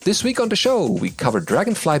This week on the show, we cover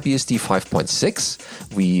Dragonfly BSD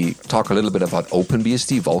 5.6. We talk a little bit about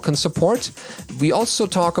OpenBSD Vulkan support. We also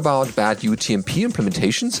talk about bad UTMP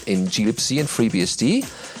implementations in glibc and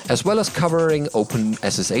FreeBSD, as well as covering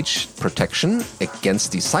OpenSSH protection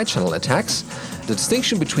against these side channel attacks, the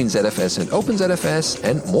distinction between ZFS and OpenZFS,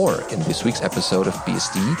 and more in this week's episode of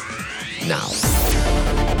BSD Now.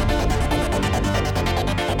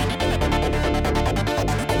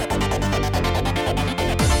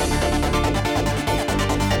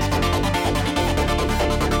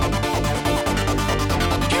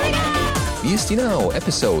 BSD Now,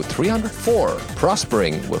 episode 304,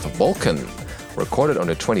 Prospering with Vulkan, recorded on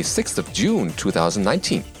the 26th of June,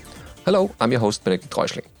 2019. Hello, I'm your host, Benedikt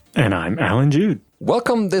Reuschling. And I'm Alan Jude.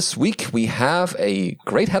 Welcome this week. We have a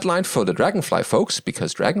great headline for the Dragonfly folks,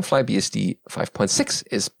 because Dragonfly BSD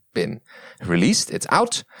 5.6 has been released. It's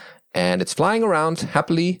out, and it's flying around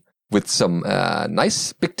happily with some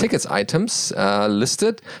nice big tickets items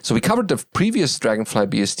listed. So we covered the previous Dragonfly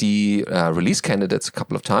BSD release candidates a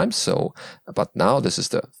couple of times. But now this is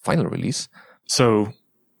the final release. So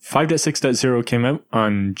 5.6.0 came out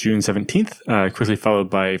on June 17th, quickly followed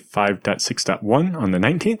by 5.6.1 on the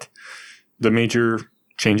 19th. The major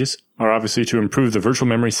changes are obviously to improve the virtual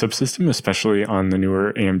memory subsystem, especially on the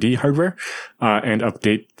newer AMD hardware, and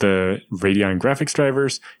update the Radeon graphics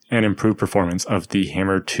drivers and improve performance of the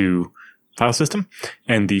Hammer 2 file system.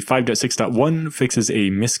 And the 5.6.1 fixes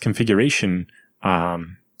a misconfiguration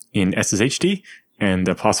in SSHD and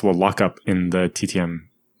the possible lockup in the TTM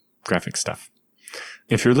graphics stuff.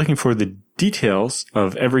 If you're looking for the details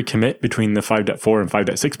of every commit between the 5.4 and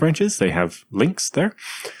 5.6 branches, they have links there.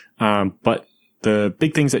 But the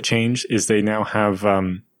big things that changed is they now have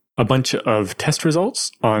a bunch of test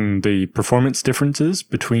results on the performance differences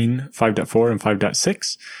between 5.4 and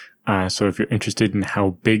 5.6. So if you're interested in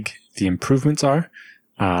how big the improvements are,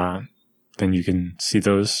 then you can see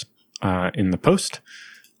those in the post.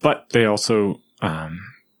 But they also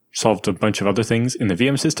solved a bunch of other things in the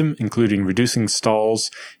VM system, including reducing stalls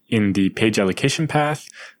in the page allocation path,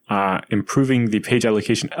 improving the page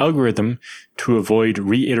allocation algorithm to avoid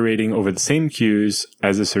reiterating over the same queues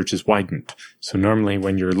as the search is widened. So normally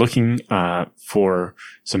when you're looking for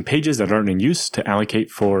some pages that aren't in use to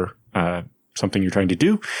allocate for something you're trying to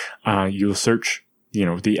do, you'll search,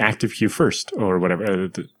 the active queue first, or whatever,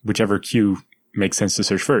 whichever queue makes sense to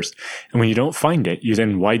search first. And when you don't find it, you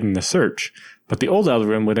then widen the search. But the old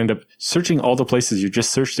algorithm would end up searching all the places you just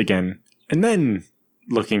searched again, and then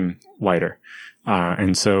looking wider.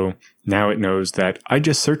 And so now it knows that I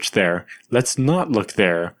just searched there. Let's not look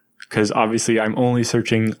there, because obviously I'm only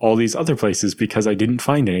searching all these other places because I didn't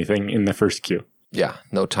find anything in the first queue. Yeah,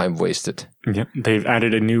 no time wasted. Yep. They've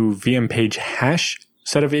added a new VM page hash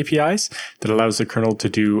set of APIs that allows the kernel to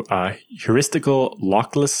do heuristical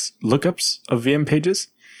lockless lookups of VM pages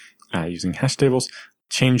using hash tables.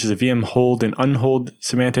 Change the VM hold and unhold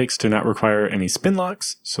semantics to not require any spin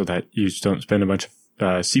locks so that you don't spend a bunch of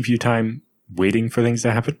CPU time waiting for things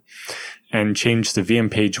to happen. And change the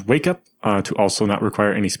VM page wake up to also not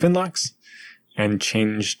require any spin locks. And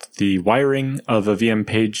changed the wiring of a VM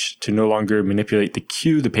page to no longer manipulate the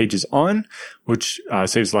queue the page is on, which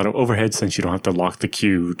saves a lot of overhead since you don't have to lock the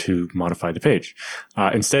queue to modify the page.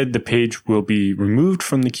 Instead, the page will be removed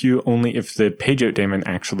from the queue only if the pageout daemon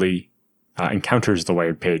actually encounters the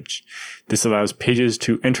wired page. This allows pages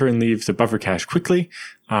to enter and leave the buffer cache quickly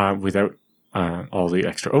without all the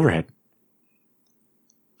extra overhead.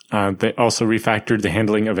 They also refactored the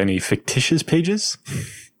handling of any fictitious pages.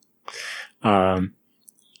 And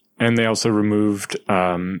they also removed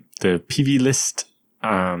the PV list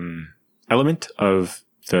element of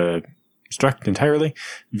the struct entirely.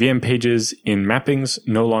 VM pages in mappings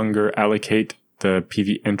no longer allocate the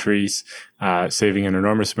PV entries, saving an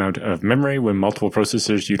enormous amount of memory when multiple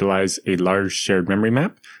processors utilize a large shared memory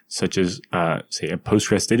map, such as, say, a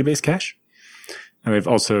Postgres database cache. And they've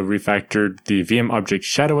also refactored the VM object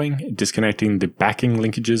shadowing, disconnecting the backing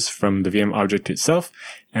linkages from the VM object itself,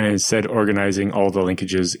 and instead organizing all the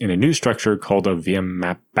linkages in a new structure called a VM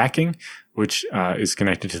map backing, which is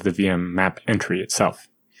connected to the VM map entry itself.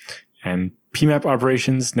 And PMAP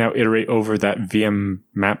operations now iterate over that VM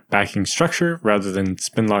map backing structure rather than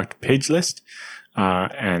spin-locked page list.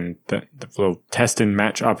 And that will test and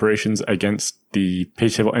match operations against the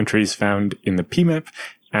page table entries found in the PMAP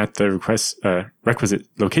at the requisite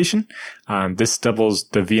location. This doubles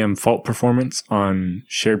the VM fault performance on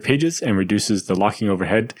shared pages and reduces the locking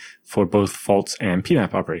overhead for both faults and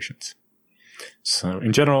PMAP operations. So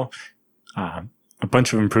in general, a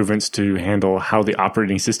bunch of improvements to handle how the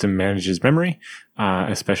operating system manages memory,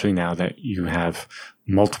 especially now that you have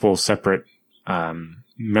multiple separate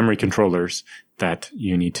memory controllers that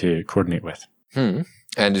you need to coordinate with. And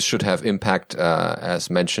it should have impact, as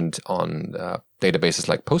mentioned, on databases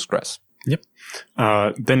like Postgres. Yep.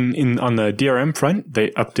 Then on the DRM front, they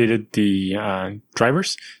updated the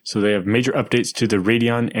drivers. So they have major updates to the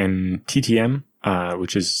Radeon and TTM,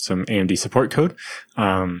 which is some AMD support code.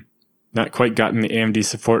 Not quite gotten the AMD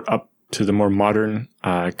support up to the more modern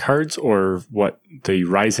cards or what the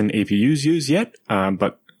Ryzen APUs use yet,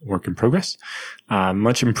 but work in progress.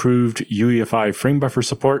 Much improved UEFI frame buffer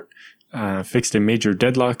support, fixed a major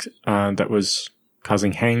deadlock that was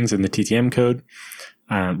causing hangs in the TTM code,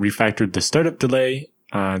 refactored the startup delay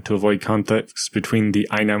to avoid conflicts between the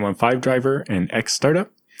i915 driver and X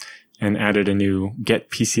startup, and added a new get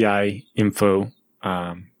PCI info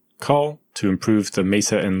call to improve the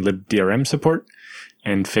Mesa and libDRM support,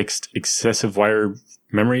 and fixed excessive wire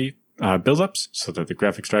memory buildups so that the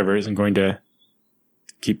graphics driver isn't going to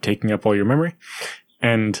keep taking up all your memory.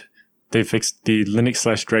 And they fixed the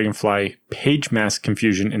Linux/Dragonfly page mask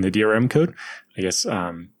confusion in the DRM code. I guess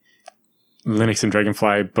Linux and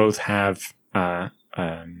Dragonfly both have a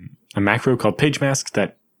macro called page mask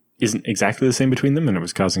that isn't exactly the same between them, and it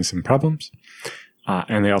was causing some problems.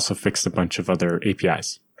 And they also fixed a bunch of other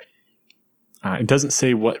APIs. It doesn't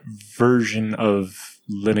say what version of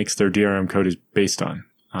Linux their DRM code is based on.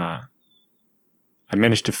 I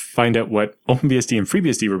managed to find out what OpenBSD and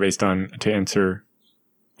FreeBSD were based on to answer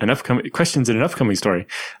questions in an upcoming story,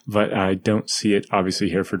 but I don't see it obviously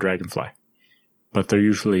here for Dragonfly. But they're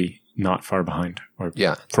usually not far behind. Or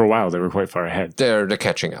for a while, they were quite far ahead. They're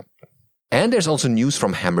catching up. And there's also news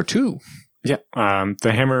from Hammer 2. Yeah,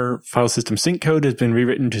 the Hammer file system sync code has been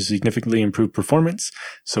rewritten to significantly improve performance.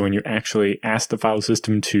 So when you actually ask the file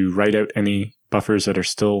system to write out any buffers that are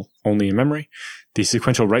still only in memory, the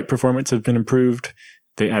sequential write performance has been improved.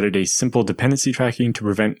 They added a simple dependency tracking to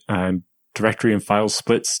prevent directory and file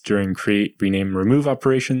splits during create, rename, remove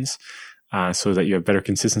operations, so that you have better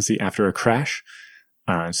consistency after a crash.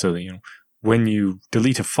 So that, when you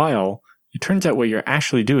delete a file, it turns out what you're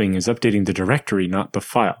actually doing is updating the directory, not the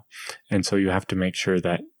file. And so you have to make sure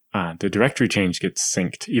that the directory change gets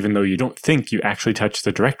synced, even though you don't think you actually touched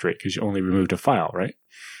the directory because you only removed a file, right?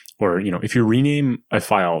 Or, if you rename a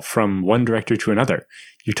file from one directory to another,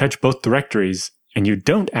 you touch both directories and you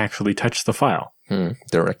don't actually touch the file.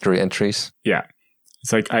 Directory entries. Yeah.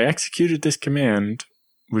 It's like I executed this command,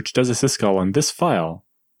 which does a syscall on this file,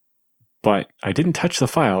 but I didn't touch the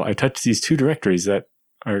file. I touched these two directories that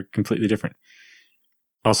are completely different.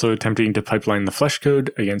 Also attempting to pipeline the flush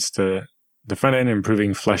code against the front end,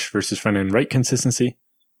 improving flush versus front end write consistency,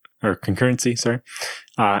 or concurrency,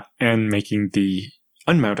 and making the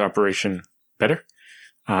unmount operation better,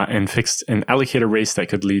 and fixed an allocator race that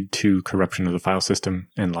could lead to corruption of the file system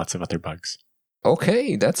and lots of other bugs.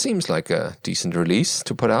 Okay, that seems like a decent release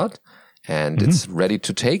to put out, and it's ready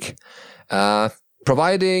to take.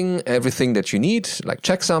 Providing everything that you need, like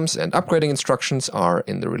checksums and upgrading instructions, are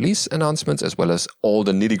in the release announcements, as well as all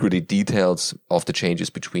the nitty-gritty details of the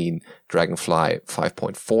changes between Dragonfly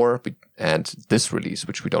 5.4 and this release,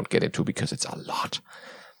 which we don't get into because it's a lot.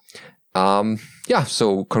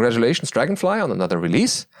 So congratulations, Dragonfly, on another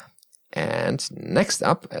release. And next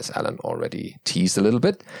up, as Alan already teased a little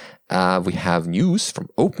bit, we have news from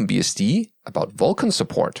OpenBSD about Vulkan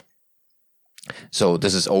support. So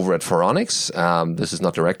this is over at Phoronix. This is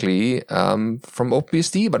not directly from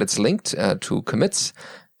OpenBSD, but it's linked to commits.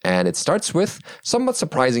 And it starts with, somewhat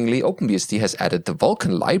surprisingly, OpenBSD has added the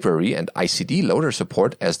Vulkan library and ICD loader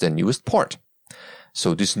support as their newest port.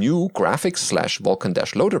 So this new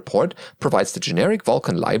graphics/Vulkan-loader port provides the generic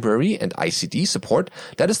Vulkan library and ICD support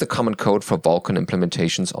that is the common code for Vulkan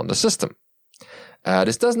implementations on the system.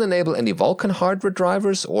 This doesn't enable any Vulkan hardware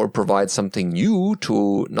drivers or provide something new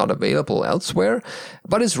to not available elsewhere,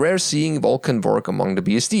 but is rare seeing Vulkan work among the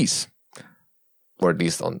BSDs, or at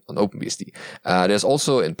least on OpenBSD. There's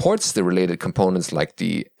also in ports the related components like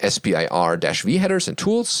the SPIR-V headers and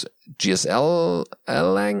tools,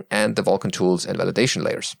 GSL-lang, and the Vulkan tools and validation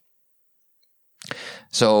layers.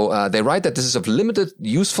 So they write that this is of limited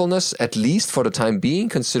usefulness, at least for the time being,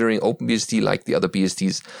 considering OpenBSD, like the other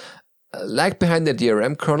BSDs, lag behind the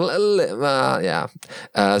DRM kernel,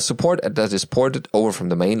 support that is ported over from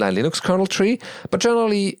the mainline Linux kernel tree, but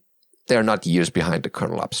generally they're not years behind the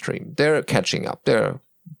kernel upstream. They're catching up. They're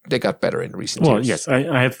they got better in recent years. Well,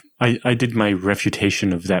 yes, I did my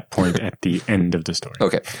refutation of that point at the end of the story.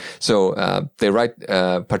 Okay, so they write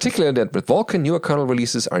particularly that with Vulkan, newer kernel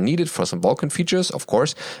releases are needed for some Vulkan features, of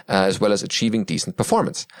course, as well as achieving decent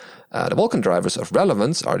performance. The Vulkan drivers of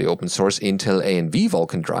relevance are the open source Intel A and V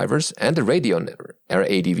Vulkan drivers and the Radeon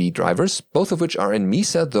ADV drivers, both of which are in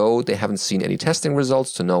Mesa, though they haven't seen any testing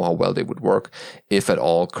results to know how well they would work, if at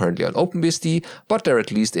all, currently on OpenBSD, but they're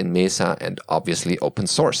at least in Mesa and obviously open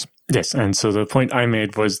source. Yes, and so the point I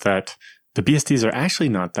made was that the BSDs are actually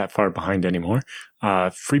not that far behind anymore.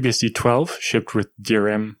 FreeBSD 12 shipped with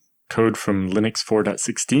DRM code from Linux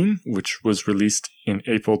 4.16, which was released in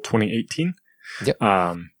April 2018. Yep.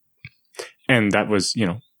 And that was,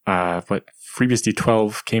 FreeBSD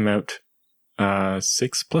 12 came out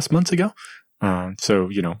 6+ months ago. So,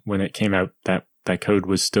 when it came out, that code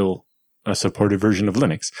was still a supported version of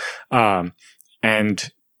Linux.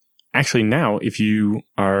 And actually now, if you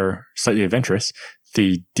are slightly adventurous,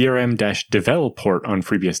 the DRM-devel port on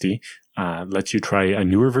FreeBSD lets you try a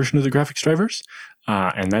newer version of the graphics drivers,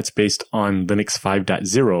 and that's based on Linux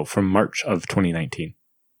 5.0 from March of 2019.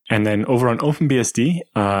 And then over on OpenBSD,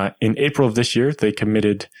 in April of this year, they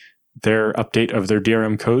committed their update of their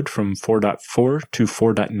DRM code from 4.4 to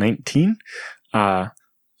 4.19.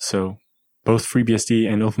 So both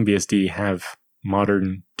FreeBSD and OpenBSD have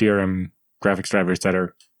modern DRM graphics drivers that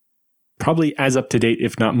are probably as up to date,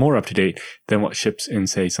 if not more up to date, than what ships in,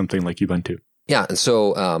 say, something like Ubuntu. Yeah, and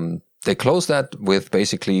so they close that with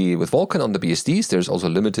basically with Vulkan on the BSDs. There's also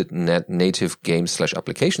limited native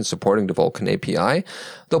games/applications supporting the Vulkan API,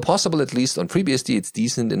 though possible at least on FreeBSD. It's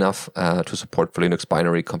decent enough to support for Linux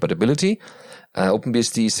binary compatibility.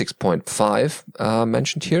 OpenBSD 6.5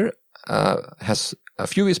 mentioned here has a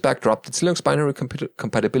few years back dropped its Linux binary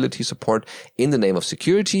compatibility support in the name of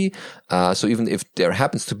security. So even if there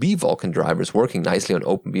happens to be Vulkan drivers working nicely on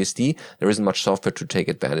OpenBSD, there isn't much software to take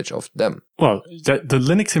advantage of them. Well, the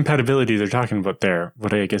Linux compatibility they're talking about there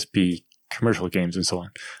would, I guess, be commercial games and so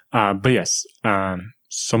on. But yes,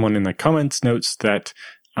 someone in the comments notes that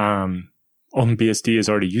OpenBSD is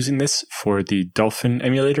already using this for the Dolphin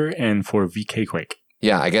emulator and for VK Quake.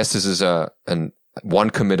 Yeah, I guess this is one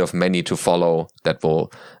commit of many to follow that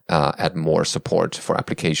will add more support for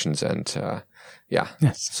applications. And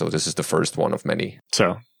yes. So this is the first one of many.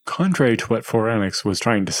 So contrary to what Phoronix was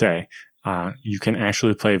trying to say, you can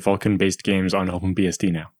actually play Vulkan-based games on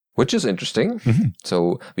OpenBSD now. Which is interesting. Mm-hmm.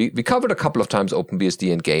 So we covered a couple of times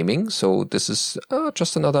OpenBSD and gaming. So this is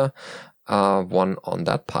just another one on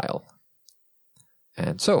that pile.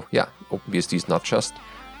 And so, yeah, OpenBSD is not just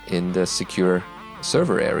in the secure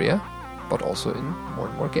server area, but also in more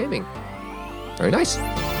and more gaming. Very nice.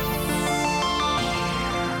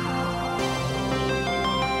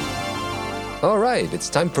 All right, it's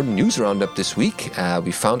time for the news roundup this week.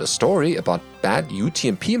 We found a story about bad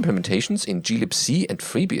UTMP implementations in glibc and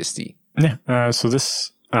FreeBSD. Yeah, so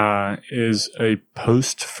this is a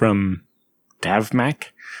post from DavMac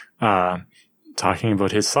talking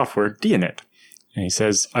about his software, DIANIT. And he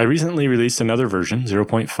says, I recently released another version,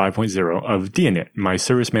 0.5.0, of DIANIT, my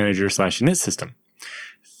service manager /init system.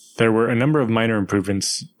 There were a number of minor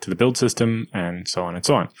improvements to the build system and so on and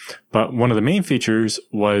so on. But one of the main features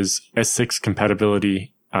was S6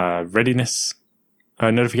 compatibility readiness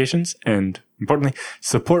notifications and, importantly,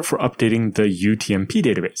 support for updating the UTMP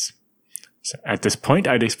database. So at this point,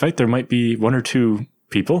 I'd expect there might be one or two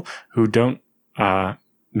people who don't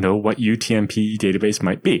know what UTMP database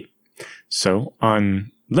might be. So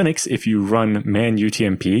on Linux, if you run man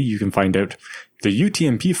UTMP, you can find out the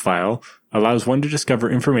UTMP file allows one to discover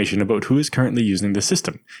information about who is currently using the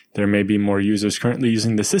system. There may be more users currently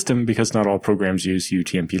using the system because not all programs use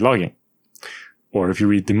UTMP logging. Or if you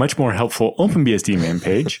read the much more helpful OpenBSD man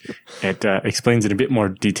page, it explains in a bit more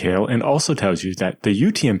detail and also tells you that the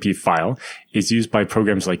UTMP file is used by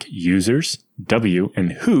programs like users, W,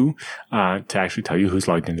 and who to actually tell you who's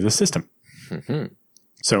logged into the system. Mm-hmm.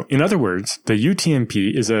 So, in other words, the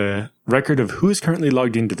UTMP is a record of who is currently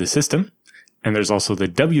logged into the system, and there's also the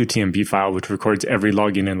WTMP file, which records every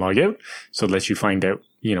login and logout, so it lets you find out,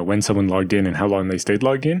 when someone logged in and how long they stayed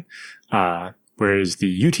logged in, whereas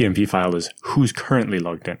the UTMP file is who's currently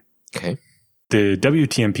logged in. Okay. The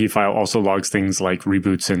WTMP file also logs things like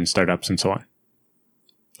reboots and startups and so on.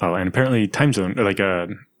 Oh, and apparently time zone,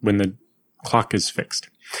 when the clock is fixed.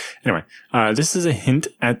 Anyway, this is a hint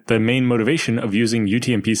at the main motivation of using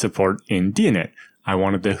UTMP support in DIANIT. I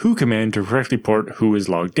wanted the who command to correctly port who is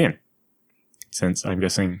logged in, since I'm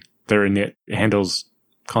guessing their init handles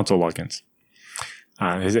console logins.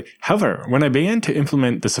 However, when I began to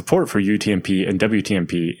implement the support for UTMP and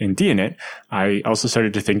WTMP in DIANIT, I also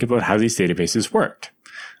started to think about how these databases worked.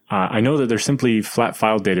 I know that they're simply flat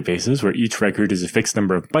file databases where each record is a fixed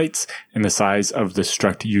number of bytes and the size of the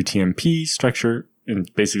struct UTMP structure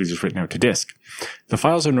and basically just written out to disk. The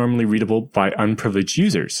files are normally readable by unprivileged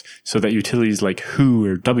users, so that utilities like who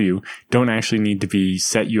or w don't actually need to be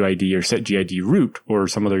setuid or setgid root or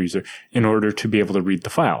some other user in order to be able to read the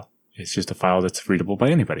file. It's just a file that's readable by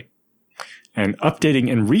anybody. And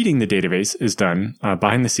updating and reading the database is done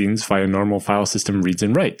behind the scenes via normal file system reads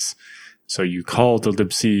and writes. So you call the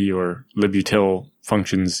libc or libutil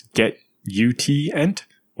functions get utent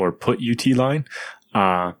or put utline,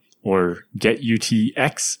 or get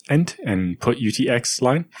utxent and put utx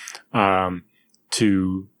line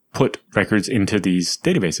to put records into these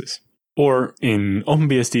databases. Or in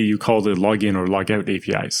OpenBSD, you call the login or logout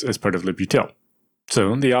APIs as part of libutil.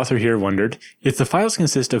 So the author here wondered, if the files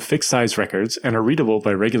consist of fixed size records and are readable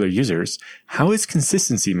by regular users, how is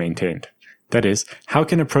consistency maintained? That is, how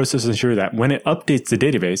can a process ensure that when it updates the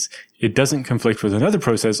database, it doesn't conflict with another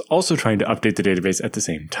process also trying to update the database at the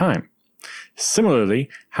same time? Similarly,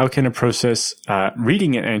 how can a process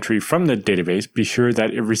reading an entry from the database be sure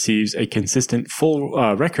that it receives a consistent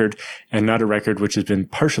full record and not a record which has been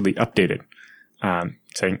partially updated?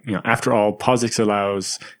 Saying, after all, POSIX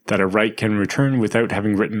allows that a write can return without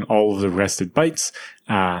having written all of the rested bytes,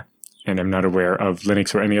 and I'm not aware of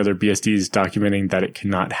Linux or any other BSDs documenting that it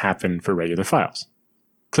cannot happen for regular files.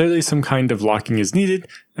 Clearly, some kind of locking is needed,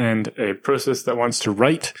 and a process that wants to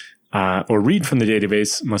write or read from the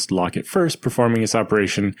database must lock it first, performing its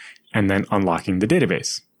operation, and then unlocking the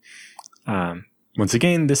database. Once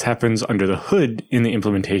again, this happens under the hood in the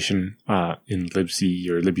implementation in libc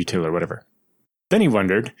or libutil or whatever. Then he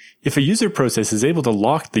wondered, if a user process is able to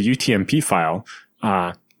lock the UTMP file,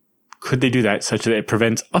 could they do that such that it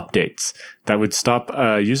prevents updates that would stop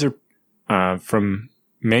a user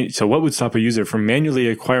so what would stop a user from manually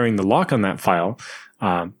acquiring the lock on that file,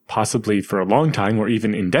 possibly for a long time or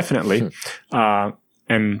even indefinitely?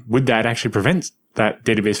 And would that actually prevent that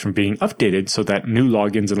database from being updated so that new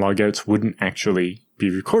logins and logouts wouldn't actually be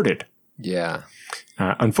recorded? Yeah.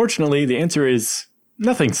 Unfortunately, the answer is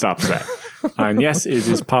nothing stops that. And yes, it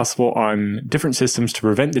is possible on different systems to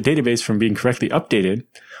prevent the database from being correctly updated,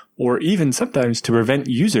 or even sometimes to prevent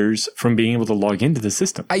users from being able to log into the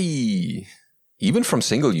system. Aye. Even from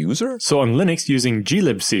single user? So on Linux using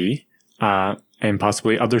glibc, and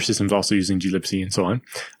possibly other systems also using glibc and so on,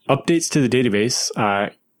 updates to the database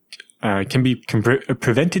can be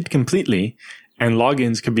prevented completely, and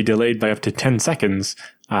logins can be delayed by up to 10 seconds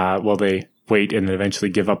while they wait and eventually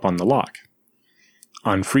give up on the lock.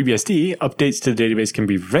 On FreeBSD, updates to the database can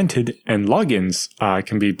be prevented, and logins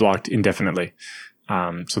can be blocked indefinitely.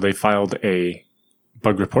 So they filed a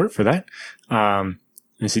bug report for that. And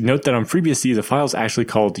so note that on FreeBSD, the file is actually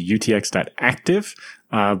called utx.active,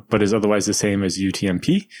 but is otherwise the same as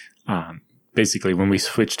UTMP. Basically, when we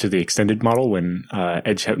switched to the extended model, when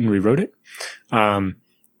Ed Schouten rewrote it,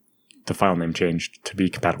 the file name changed to be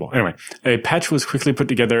compatible. Anyway, a patch was quickly put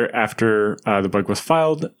together after the bug was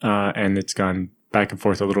filed, and it's gone back and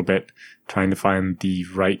forth a little bit, trying to find the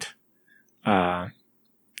right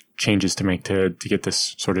changes to make to get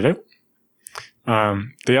this sorted out.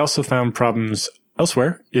 They also found problems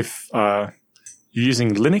elsewhere. If you're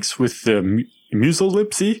using Linux with the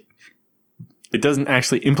muslibc, it doesn't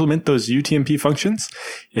actually implement those UTMP functions.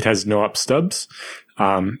 It has no up stubs.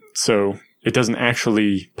 So it doesn't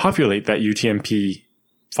actually populate that UTMP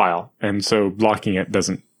file. And so blocking it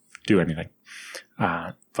doesn't do anything.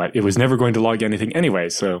 But it was never going to log anything anyway,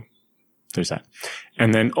 so there's that.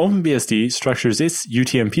 And then OpenBSD structures its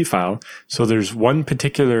UTMP file, so there's one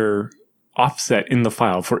particular offset in the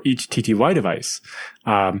file for each TTY device.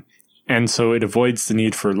 And so it avoids the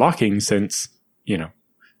need for locking since,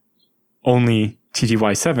 only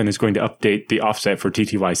TTY7 is going to update the offset for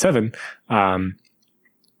TTY7.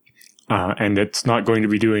 And it's not going to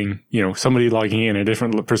be doing, somebody logging in and a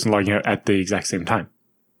different person logging out at the exact same time.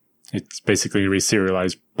 It's basically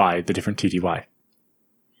reserialized by the different TTY.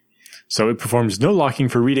 So it performs no locking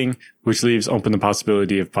for reading, which leaves open the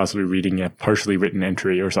possibility of possibly reading a partially written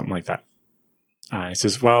entry or something like that. It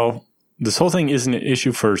says, well, this whole thing isn't an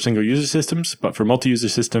issue for single user systems, but for multi-user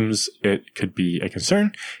systems, it could be a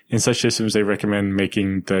concern. In such systems, they recommend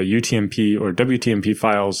making the UTMP or WTMP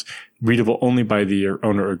files readable only by the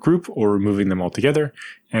owner or group, or removing them altogether,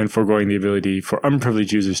 and foregoing the ability for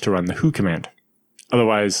unprivileged users to run the who command.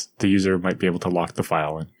 Otherwise, the user might be able to lock the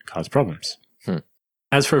file and cause problems.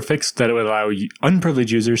 As for a fix that it would allow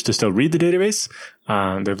unprivileged users to still read the database,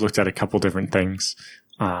 they've looked at a couple different things,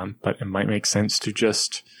 but it might make sense to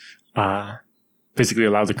just basically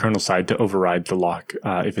allow the kernel side to override the lock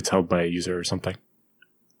if it's held by a user or something.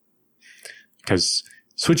 Because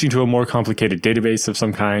switching to a more complicated database of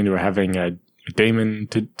some kind or having a daemon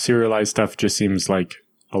to serialize stuff just seems like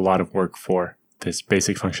a lot of work for this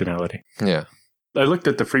basic functionality. Yeah. I looked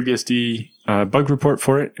at the FreeBSD bug report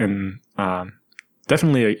for it, and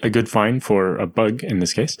definitely a good find for a bug in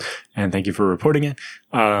this case. And thank you for reporting it.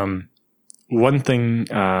 One thing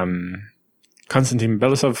Konstantin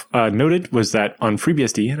Belousov noted was that on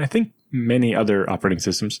FreeBSD, and I think many other operating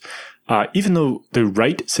systems, even though the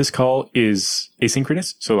write syscall is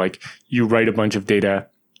asynchronous, so like you write a bunch of data,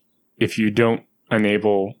 if you don't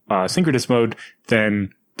enable synchronous mode,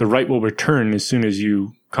 then the write will return as soon as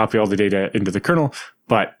you copy all the data into the kernel.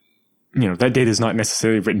 But that data is not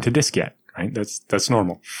necessarily written to disk yet, right? That's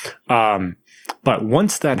normal. But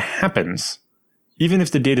once that happens, even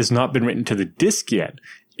if the data has not been written to the disk yet,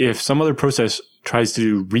 if some other process tries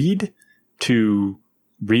to read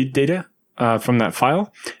data from that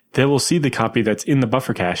file, they will see the copy that's in the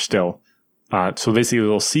buffer cache still. So basically,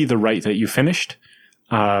 they'll see the write that you finished,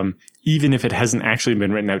 even if it hasn't actually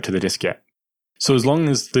been written out to the disk yet. So as long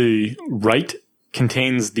as the write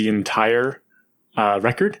contains the entire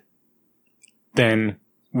record, then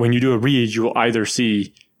when you do a read, you will either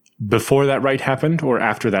see before that write happened or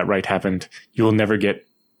after that write happened. You will never get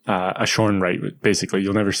a shorn write, basically.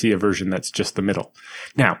 You'll never see a version that's just the middle.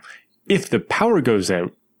 Now, if the power goes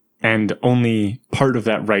out and only part of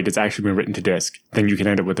that write is actually been written to disk, then you can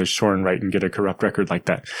end up with a shorn write and get a corrupt record like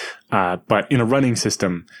that. But in a running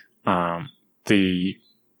system, on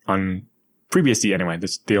FreeBSD anyway,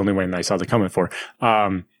 that's the only one I saw the comment for.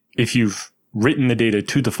 If you've written the data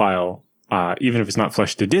to the file, even if it's not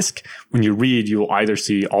flushed to disk, when you read, you will either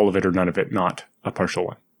see all of it or none of it, not a partial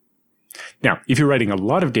one. Now, if you're writing a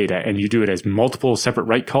lot of data and you do it as multiple separate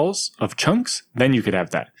write calls of chunks, then you could have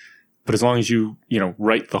that. But as long as you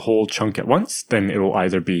write the whole chunk at once, then it will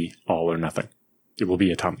either be all or nothing. It will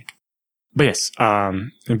be atomic. But yes,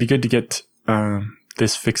 it'd be good to get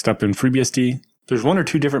this fixed up in FreeBSD. There's one or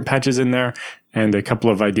two different patches in there and a couple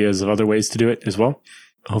of ideas of other ways to do it as well.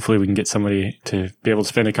 Hopefully we can get somebody to be able to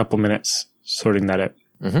spend a couple minutes sorting that out.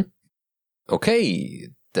 Mm-hmm. Okay,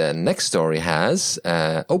 the next story has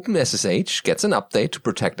OpenSSH gets an update to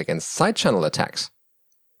protect against side channel attacks.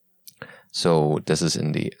 So this is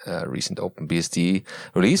in the recent OpenBSD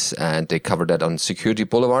release, and they covered that on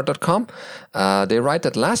securityboulevard.com. They write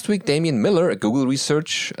that last week, Damian Miller, a Google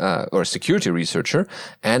research or security researcher,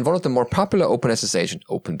 and one of the more popular OpenSSH and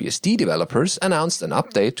OpenBSD developers, announced an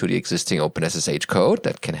update to the existing OpenSSH code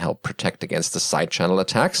that can help protect against the side channel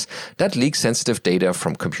attacks that leak sensitive data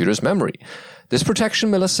from computers' memory. This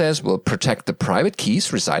protection, Miller says, will protect the private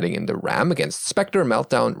keys residing in the RAM against Spectre,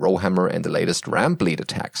 Meltdown, Rowhammer, and the latest RAM bleed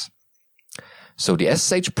attacks. So the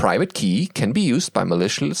SSH private key can be used by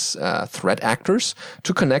malicious threat actors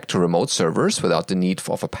to connect to remote servers without the need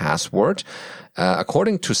of a password.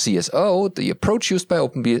 According to CSO, the approach used by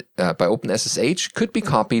OpenSSH could be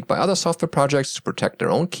copied by other software projects to protect their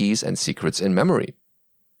own keys and secrets in memory.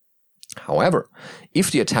 However, if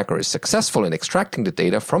the attacker is successful in extracting the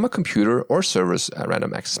data from a computer or server's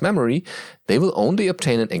random access memory, they will only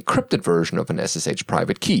obtain an encrypted version of an SSH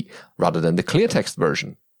private key rather than the cleartext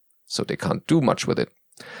version. So they can't do much with it.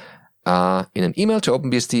 In an email to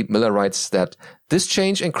OpenBSD, Miller writes that this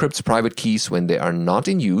change encrypts private keys when they are not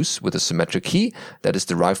in use with a symmetric key that is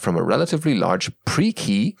derived from a relatively large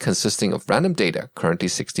pre-key consisting of random data, currently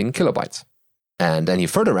 16 kilobytes. And then he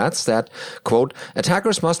further adds that, quote,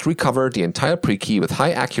 attackers must recover the entire pre-key with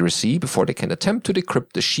high accuracy before they can attempt to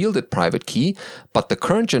decrypt the shielded private key, but the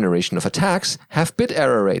current generation of attacks have bit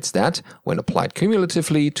error rates that, when applied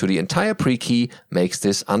cumulatively to the entire pre-key, makes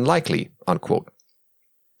this unlikely, unquote.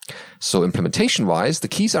 So implementation-wise, the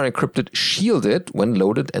keys are encrypted shielded when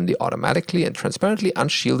loaded and they automatically and transparently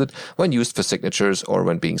unshielded when used for signatures or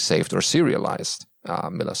when being saved or serialized,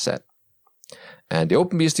 Miller said. And the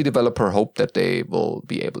OpenBSD developer hoped that they will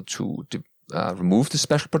be able to remove the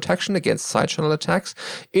special protection against side channel attacks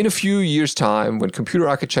in a few years' time when computer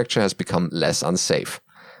architecture has become less unsafe.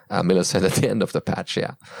 Miller said at the end of the patch,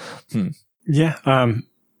 yeah. Yeah,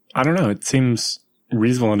 I don't know. It seems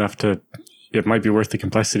reasonable enough it might be worth the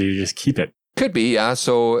complexity to just keep it. Could be, yeah.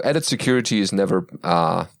 So added security is never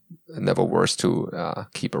worse to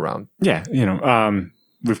keep around. Yeah,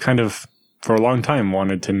 we've kind of, for a long time,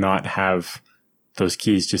 wanted to not have those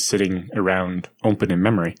keys just sitting around open in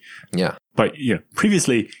memory. Yeah. But,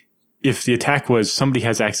 previously, if the attack was somebody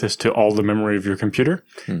has access to all the memory of your computer,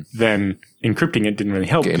 then encrypting it didn't really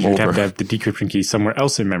help because you'd have to have the decryption key somewhere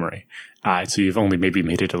else in memory. So you've only maybe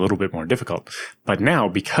made it a little bit more difficult. But now,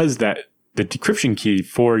 because the decryption key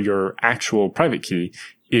for your actual private key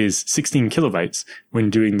is 16 kilobytes. When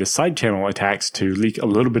doing the side channel attacks to leak a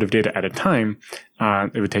little bit of data at a time,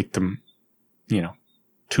 it would take them,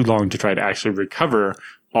 too long to try to actually recover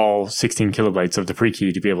all 16 kilobytes of the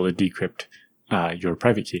pre-key to be able to decrypt your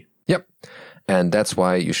private key. Yep. And that's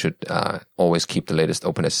why you should always keep the latest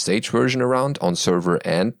OpenSSH version around on server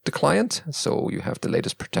and the client. So you have the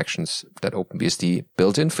latest protections that OpenBSD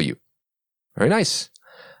built in for you. Very nice.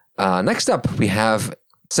 Next up, we have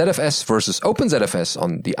ZFS versus OpenZFS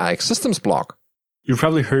on the IX Systems blog. You've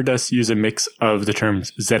probably heard us use a mix of the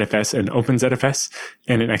terms ZFS and OpenZFS,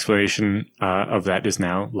 and an explanation of that is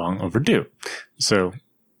now long overdue. So,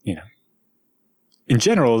 in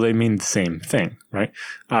general, they mean the same thing, right?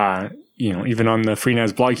 Even on the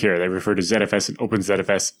FreeNAS blog here, they refer to ZFS and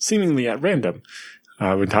OpenZFS seemingly at random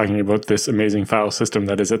when talking about this amazing file system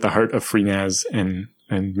that is at the heart of FreeNAS and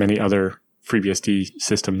many other FreeBSD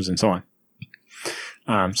systems and so on.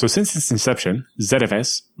 So since its inception,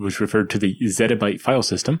 ZFS, which referred to the zettabyte file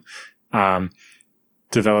system,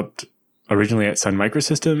 developed originally at Sun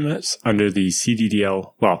Microsystems under the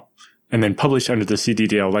CDDL, and then published under the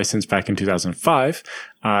CDDL license back in 2005,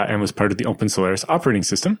 and was part of the OpenSolaris operating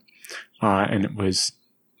system. And it was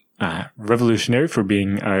revolutionary for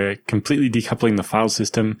being completely decoupling the file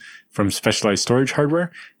system from specialized storage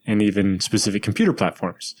hardware and even specific computer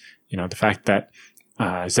platforms. The fact that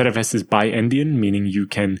ZFS is bi-endian, meaning you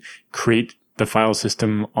can create the file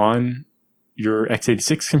system on your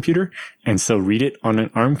x86 computer and still read it on an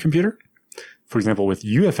ARM computer. For example, with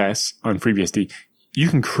UFS on FreeBSD, you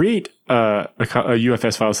can create a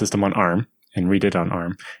UFS file system on ARM and read it on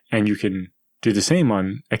ARM, and you can do the same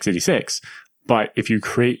on x86. But if you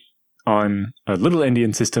create on a little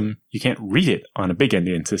endian system, you can't read it on a big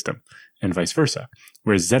endian system, and vice versa.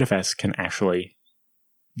 Whereas ZFS can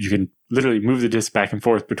you can literally move the disk back and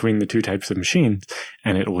forth between the two types of machines,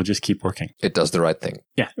 and it will just keep working. It does the right thing.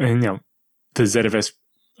 Yeah, and the ZFS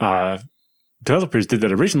developers did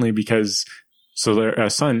that originally because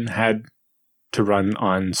Sun had to run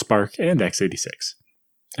on SPARC and x86,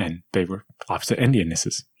 and they were opposite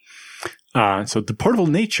endiannesses. So the portable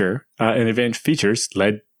nature and advanced features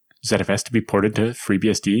led ZFS to be ported to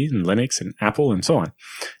FreeBSD and Linux and Apple and so on,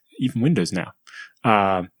 even Windows now.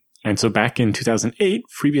 And so back in 2008,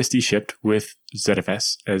 FreeBSD shipped with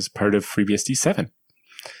ZFS as part of FreeBSD 7.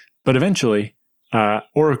 But eventually,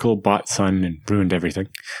 Oracle bought Sun and ruined everything.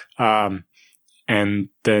 And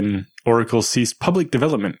then Oracle ceased public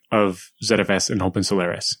development of ZFS and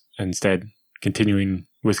OpenSolaris, instead continuing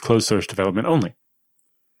with closed source development only.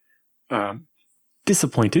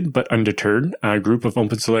 Disappointed but undeterred, a group of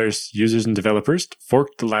OpenSolaris users and developers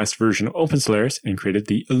forked the last version of OpenSolaris and created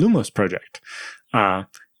the Illumos project.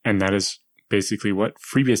 And that is basically what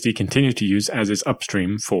FreeBSD continued to use as its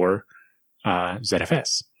upstream for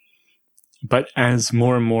ZFS. But as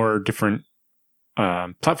more and more different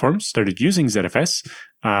platforms started using ZFS,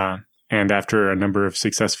 and after a number of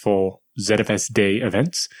successful ZFS Day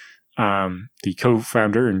events, the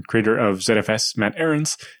co-founder and creator of ZFS, Matt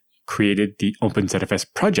Ahrens, created the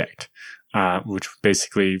OpenZFS project, which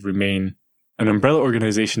basically remain an umbrella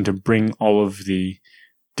organization to bring all of the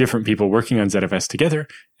different people working on ZFS together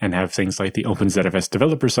and have things like the OpenZFS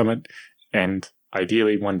Developer Summit and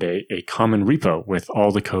ideally one day a common repo with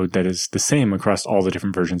all the code that is the same across all the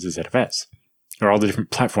different versions of ZFS or all the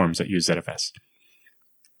different platforms that use ZFS.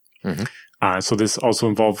 Mm-hmm. So this also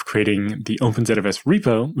involved creating the OpenZFS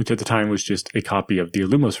repo, which at the time was just a copy of the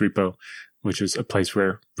Illumos repo, which is a place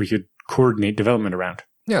where we could coordinate development around.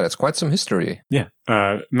 Yeah, that's quite some history. Yeah.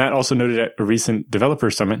 Matt also noted at a recent developer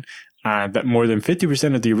summit that more than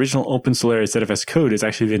 50% of the original OpenSolaris ZFS code has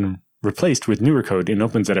actually been replaced with newer code in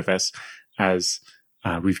OpenZFS as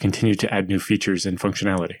we've continued to add new features and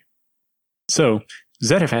functionality. So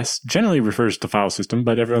ZFS generally refers to file system,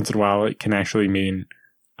 but every once in a while it can actually mean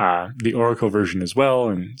the Oracle version as well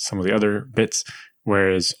and some of the other bits,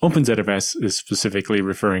 whereas OpenZFS is specifically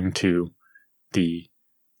referring to the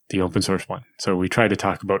open source one. So we try to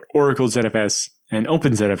talk about Oracle ZFS and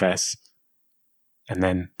OpenZFS, and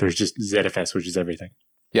then there's just ZFS, which is everything.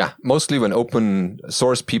 Yeah, mostly when open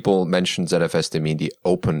source people mention ZFS, they mean the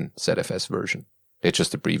Open ZFS version. They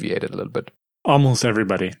just abbreviate it a little bit. Almost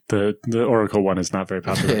everybody. The Oracle one is not very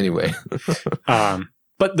popular. Anyway.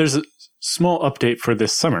 But there's a small update for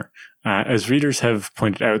this summer. As readers have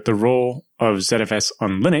pointed out, the role of ZFS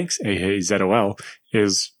on Linux, aka ZOL,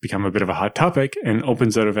 is become a bit of a hot topic, and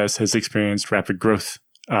OpenZFS has experienced rapid growth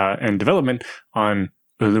and development on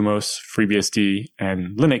Illumos, FreeBSD,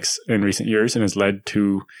 and Linux in recent years, and has led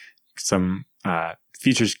to some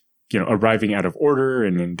features arriving out of order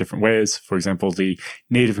and in different ways. For example, the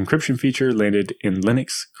native encryption feature landed in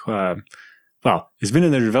Linux it's been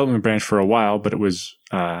in the development branch for a while, but it was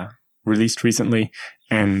released recently,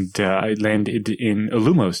 and it landed in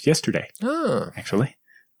Illumos yesterday, actually.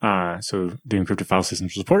 So the encrypted file system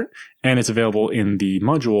support, and it's available in the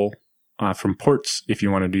module from ports if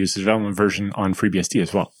you wanted to use the development version on FreeBSD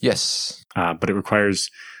as well. Yes. But it requires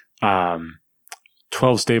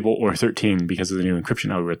 12 stable or 13 because of the new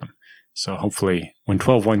encryption algorithm. So hopefully when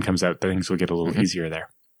 12.1 comes out, things will get a little easier there.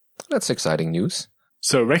 That's exciting news.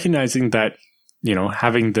 So recognizing that,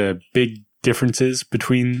 having the big differences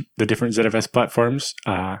between the different ZFS platforms,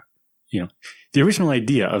 the original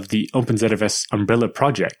idea of the OpenZFS umbrella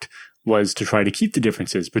project was to try to keep the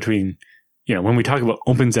differences between, when we talk about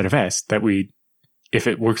OpenZFS, that if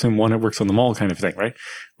it works in one, it works on them all kind of thing, right?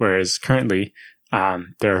 Whereas currently,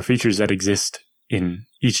 there are features that exist in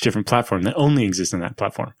each different platform that only exist in that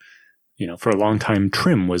platform. For a long time,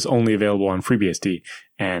 Trim was only available on FreeBSD,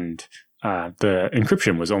 and the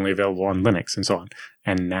encryption was only available on Linux and so on.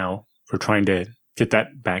 And now we're trying to get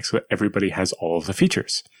that back so that everybody has all of the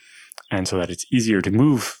features, and so that it's easier to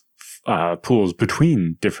move pools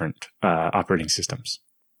between different operating systems.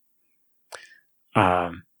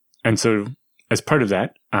 And so as part of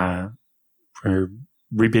that, we're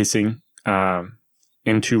rebasing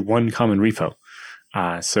into one common repo.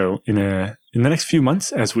 So in the next few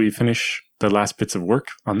months, as we finish the last bits of work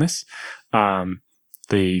on this,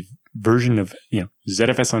 the version of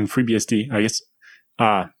ZFS on FreeBSD, I guess,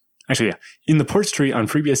 in the ports tree on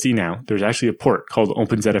FreeBSD now, there's actually a port called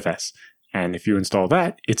OpenZFS, and if you install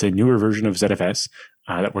that, it's a newer version of ZFS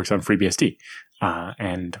that works on FreeBSD.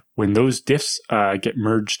 And when those diffs get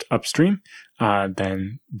merged upstream,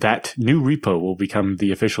 then that new repo will become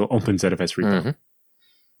the official OpenZFS repo,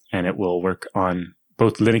 and it will work on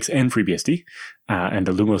both Linux and FreeBSD, and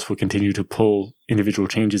Illumos will continue to pull individual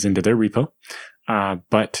changes into their repo.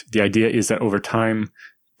 But the idea is that over time,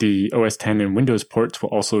 the OS X and Windows ports will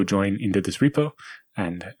also join into this repo,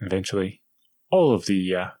 and eventually all of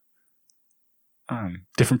the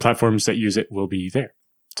different platforms that use it will be there.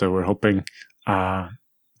 So we're hoping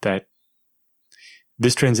that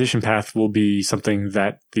this transition path will be something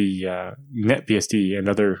that the NetBSD and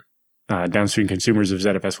other downstream consumers of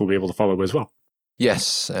ZFS will be able to follow as well.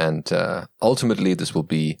 Yes, and ultimately this will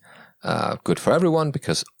be good for everyone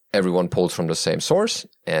because everyone pulls from the same source,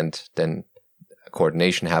 and then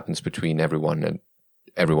coordination happens between everyone, and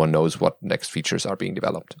everyone knows what next features are being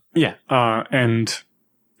developed. Yeah, and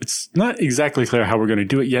it's not exactly clear how we're going to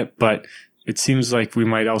do it yet, but it seems like we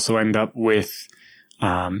might also end up with,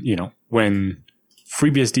 when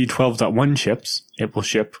FreeBSD 12.1 ships, it will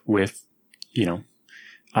ship with,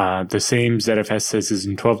 the same ZFS as is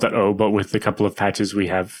in 12.0, but with a couple of patches we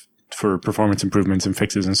have for performance improvements and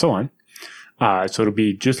fixes and so on. So it'll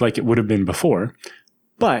be just like it would have been before,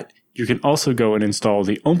 but you can also go and install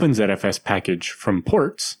the OpenZFS package from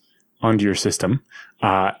ports onto your system,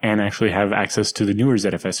 and actually have access to the newer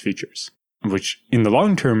ZFS features, which in the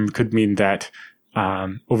long term could mean that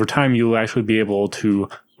over time you'll actually be able to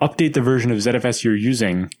update the version of ZFS you're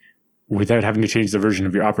using without having to change the version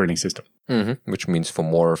of your operating system. Which means for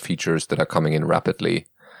more features that are coming in rapidly,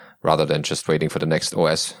 rather than just waiting for the next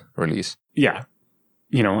OS release. Yeah.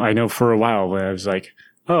 I know for a while when I was like,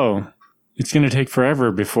 it's going to take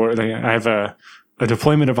forever before I have a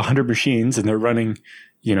deployment of 100 machines and they're running,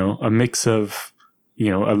 a mix of,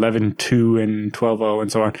 11.2 and 12.0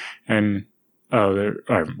 and so on. And,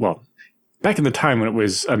 back in the time when it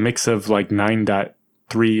was a mix of like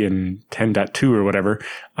 9.3 and 10.2 or whatever,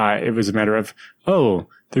 it was a matter of,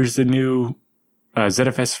 there's the new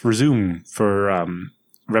ZFS resume for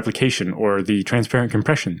replication or the transparent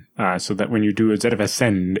compression, so that when you do a ZFS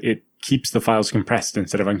send, it keeps the files compressed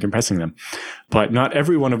instead of uncompressing them. But not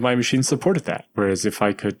every one of my machines supported that, whereas if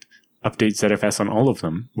I could update ZFS on all of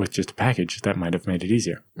them with just a package, that might have made it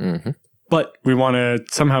easier. But we want to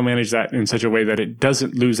somehow manage that in such a way that it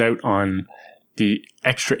doesn't lose out on the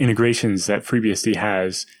extra integrations that FreeBSD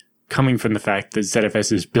has coming from the fact that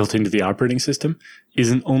ZFS is built into the operating system,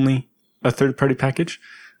 isn't only a third-party package,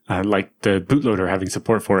 like the bootloader having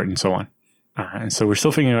support for it and so on. And so we're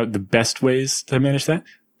still figuring out the best ways to manage that,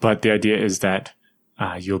 but the idea is that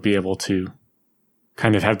you'll be able to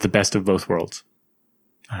kind of have the best of both worlds.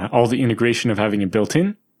 All the integration of having it built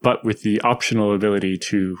in, but with the optional ability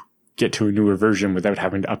to get to a newer version without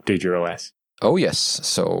having to update your OS. Oh, yes.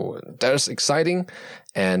 So that's exciting,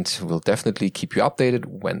 and we'll definitely keep you updated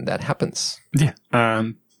when that happens. Yeah.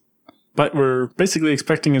 But we're basically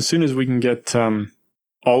expecting as soon as we can get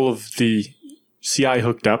all of the CI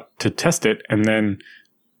hooked up to test it, and then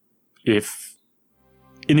if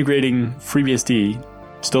integrating FreeBSD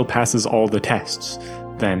still passes all the tests,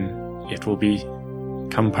 then it will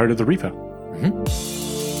become part of the repo.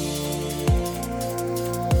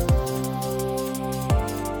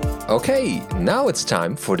 Okay, now it's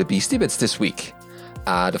time for the Beastie Bits this week.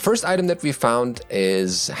 The first item that we found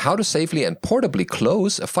is how to safely and portably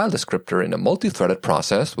close a file descriptor in a multi-threaded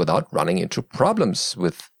process without running into problems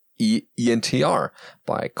with ENTR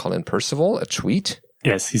by Colin Percival, a tweet.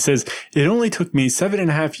 Yes, he says, it only took me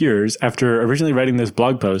 7.5 years after originally writing this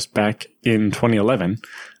blog post back in 2011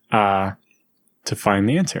 to find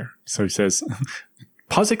the answer. So he says,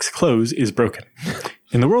 POSIX close is broken.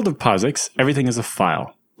 In the world of POSIX, everything is a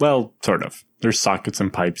file. Well, sort of. There's sockets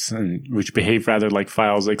and pipes, which behave rather like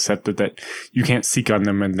files, except that you can't seek on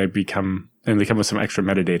them and they come with some extra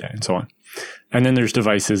metadata and so on. And then there's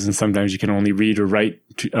devices, and sometimes you can only read or write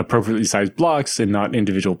to appropriately sized blocks and not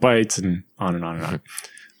individual bytes, and on and on and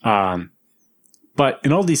on. But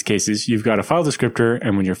in all these cases, you've got a file descriptor,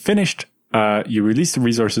 and when you're finished, you release the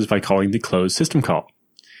resources by calling the close system call.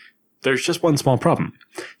 There's just one small problem.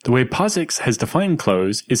 The way POSIX has defined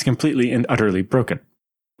close is completely and utterly broken.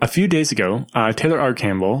 A few days ago, Taylor R.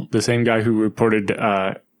 Campbell, the same guy who reported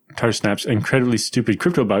Tarsnap's incredibly stupid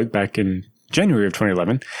crypto bug back in January of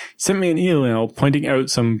 2011, sent me an email pointing out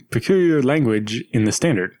some peculiar language in the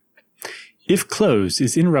standard. If close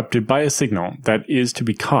is interrupted by a signal that is to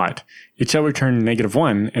be caught, it shall return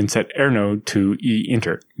 -1 and set errnode to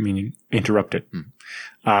EINTER, meaning interrupted.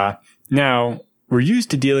 Now, we're used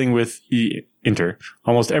to dealing with EINTER.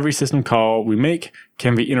 Almost every system call we make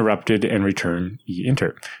can be interrupted and return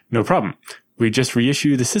EINTER. No problem. We just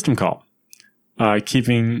reissue the system call, keep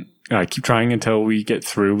trying until we get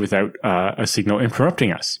through without a signal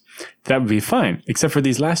interrupting us. That would be fine, except for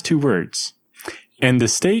these last two words. And the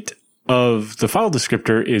state of the file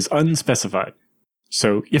descriptor is unspecified.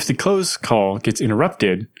 So if the close call gets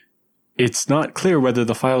interrupted, it's not clear whether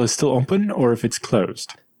the file is still open or if it's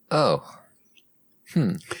closed. Oh.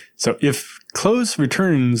 So if close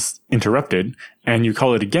returns interrupted and you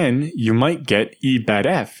call it again, you might get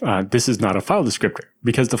EBADF. This is not a file descriptor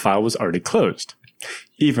because the file was already closed.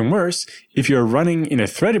 Even worse, if you're running in a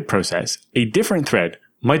threaded process, a different thread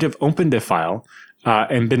might have opened a file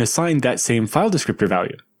and been assigned that same file descriptor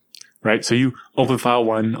value, right? So you open file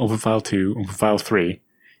 1, open file 2, open file 3.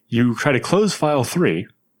 You try to close file 3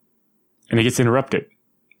 and it gets interrupted.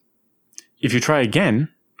 If you try again,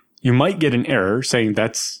 you might get an error saying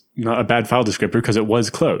that's not a bad file descriptor because it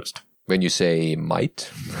was closed. When you say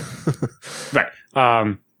might? Right.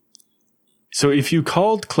 So if you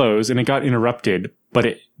called close and it got interrupted, but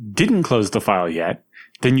it didn't close the file yet,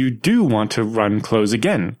 then you do want to run close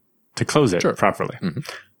again to close it properly. Mm-hmm.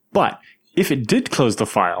 But if it did close the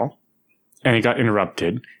file and it got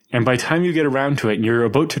interrupted, and by the time you get around to it and you're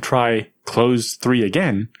about to try close 3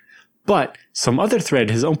 again, but some other thread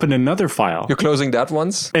has opened another file. You're closing that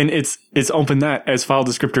once? And it's opened that as file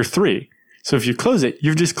descriptor 3. So if you close it,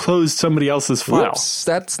 you've just closed somebody else's file. Whoops,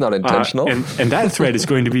 that's not intentional. And that thread is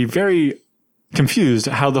going to be very confused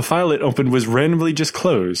how the file it opened was randomly just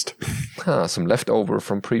closed. Some leftover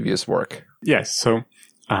from previous work. Yes. So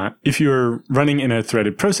if you're running in a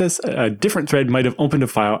threaded process, a different thread might have opened a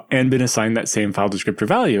file and been assigned that same file descriptor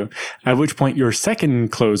value, at which point your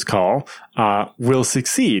second close call will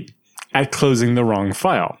succeed at closing the wrong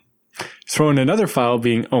file. Throw in another file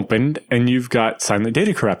being opened and you've got silent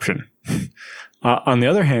data corruption. On the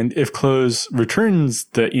other hand, if close returns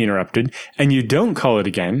the interrupted and you don't call it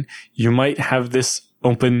again, you might have this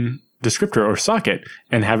open descriptor or socket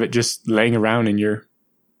and have it just laying around in your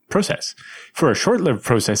process. For a short-lived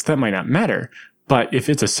process, that might not matter. But if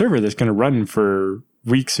it's a server that's going to run for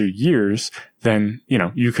weeks or years, then,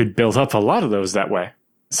 you could build up a lot of those that way.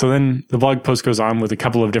 So then the blog post goes on with a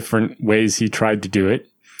couple of different ways he tried to do it,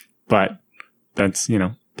 but that's,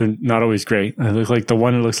 they're not always great. It looks like the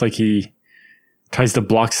one, it looks like he tries to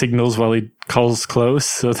block signals while he calls close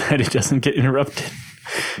so that it doesn't get interrupted,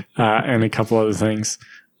 and a couple other things.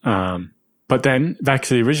 But then back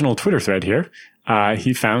to the original Twitter thread here,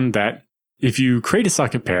 he found that if you create a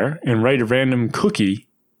socket pair and write a random cookie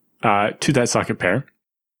to that socket pair,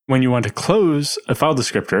 when you want to close a file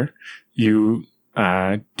descriptor, you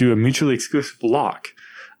do a mutually exclusive lock,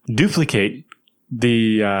 duplicate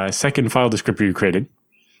the second file descriptor you created,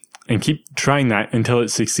 and keep trying that until it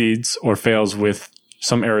succeeds or fails with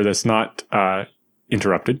some error that's not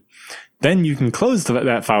interrupted. Then you can close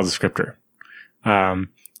that file descriptor.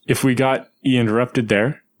 If we got interrupted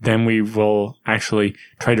there, then we will actually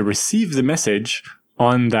try to receive the message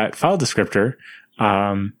on that file descriptor.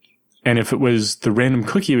 And if it was the random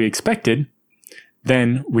cookie we expected,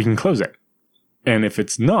 then we can close it. And if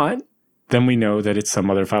it's not, then we know that it's some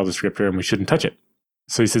other file descriptor and we shouldn't touch it.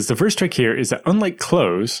 So he says the first trick here is that unlike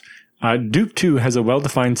close, Dup2 has a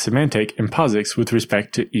well-defined semantic in POSIX with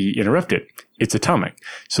respect to E interrupted. It's atomic,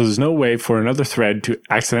 so there's no way for another thread to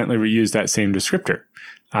accidentally reuse that same descriptor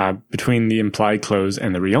between the implied close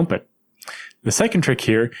and the reopen. The second trick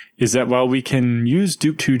here is that while we can use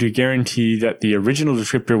Dup2 to guarantee that the original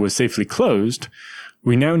descriptor was safely closed,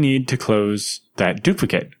 we now need to close that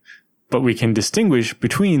duplicate. But we can distinguish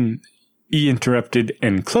between E interrupted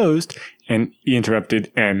and closed and E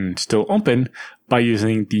interrupted and still open by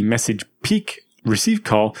using the message peek receive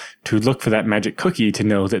call to look for that magic cookie to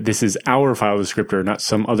know that this is our file descriptor, not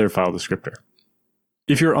some other file descriptor.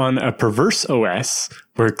 If you're on a perverse OS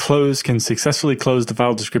where close can successfully close the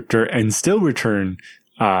file descriptor and still return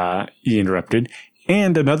E interrupted,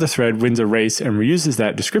 and another thread wins a race and reuses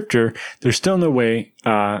that descriptor, there's still no way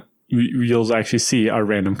you'll actually see our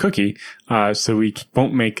random cookie, so we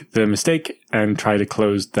won't make the mistake and try to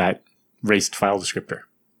close that raced file descriptor.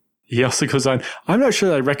 He also goes on, I'm not sure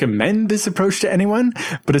that I recommend this approach to anyone,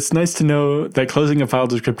 but it's nice to know that closing a file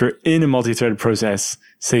descriptor in a multi-threaded process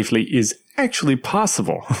safely is actually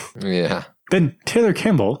possible. Yeah. Then Taylor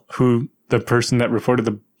Campbell, the person that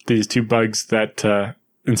reported these two bugs that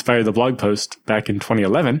inspired the blog post back in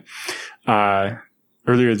 2011,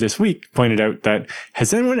 earlier this week pointed out that,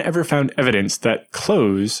 has anyone ever found evidence that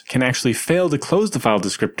close can actually fail to close the file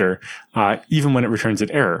descriptor even when it returns an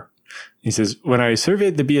error? He says, when I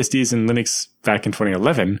surveyed the BSDs in Linux back in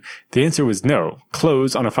 2011, the answer was no.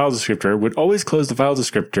 Close on a file descriptor would always close the file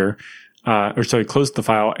descriptor, close the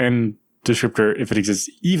file and descriptor if it exists,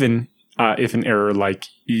 even if an error like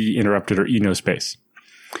E interrupted or E no space.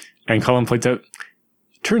 And Colin points out,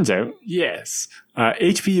 turns out, yes,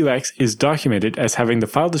 HPUX is documented as having the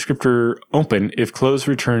file descriptor open if close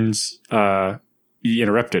returns E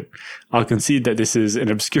interrupted. I'll concede that this is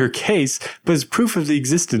an obscure case, but it's proof of the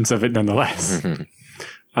existence of it nonetheless.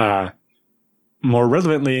 More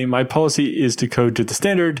relevantly, my policy is to code to the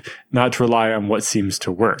standard, not to rely on what seems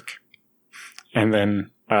to work. And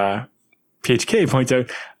then PHK points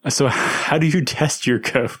out, so how do you test your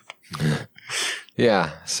code?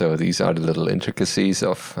 Yeah, so these are the little intricacies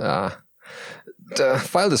of the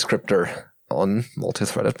file descriptor on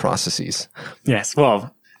multi-threaded processes. Yes,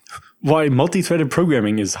 well, why multi-threaded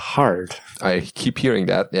programming is hard. I keep hearing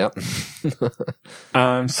that, yeah.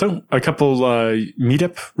 So a couple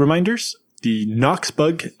meetup reminders. The Knox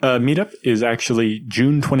Bug meetup is actually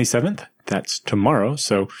June 27th. That's tomorrow.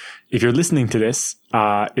 So if you're listening to this,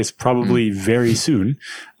 it's probably very soon.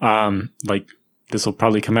 This will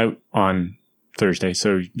probably come out on Thursday.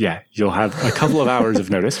 So yeah, you'll have a couple of hours of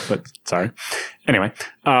notice, but sorry. Anyway,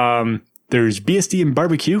 there's BSD and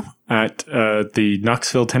barbecue at the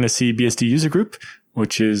Knoxville, Tennessee BSD user group,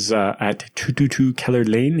 which is at 222 Keller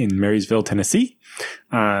Lane in Marysville, Tennessee.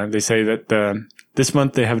 They say that this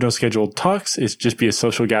month they have no scheduled talks. It's just be a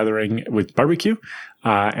social gathering with barbecue,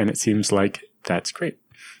 and it seems like that's great.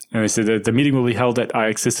 And they said that the meeting will be held at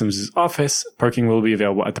IX Systems' office. Parking will be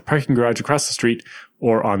available at the parking garage across the street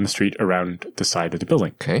or on the street around the side of the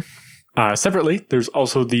building. Okay. Separately, there's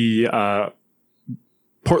also the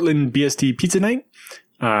Portland BSD Pizza Night,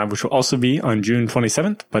 which will also be on June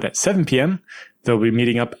 27th, but at 7 p.m. They'll be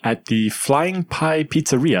meeting up at the Flying Pie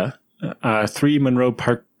Pizzeria, 3 Monroe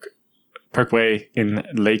Parkway in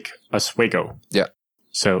Lake Oswego. Yeah.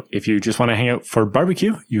 So if you just want to hang out for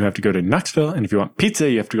barbecue, you have to go to Knoxville, and if you want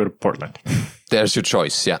pizza, you have to go to Portland. There's your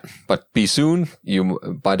choice, yeah. But be soon.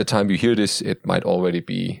 By the time you hear this, it might already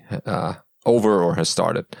be over or has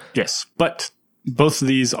started. Yes, but both of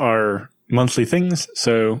these are monthly things,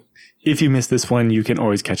 so if you miss this one, you can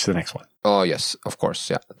always catch the next one. Oh, yes, of course.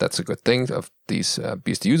 Yeah, that's a good thing of these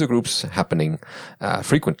BSD user groups happening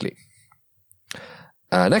frequently.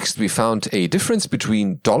 Next, we found a difference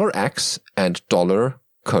between $X and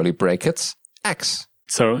curly brackets X.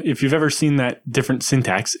 So if you've ever seen that different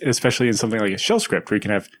syntax, especially in something like a shell script where you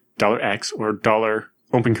can have $X or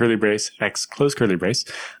open curly brace, X, close curly brace,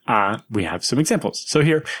 we have some examples. So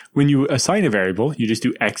here, when you assign a variable, you just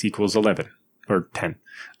do X equals 11 or 10.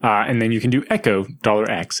 And then you can do echo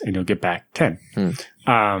 $X and you'll get back 10.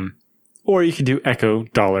 Or you can do echo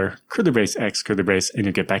 $curly brace X curly brace and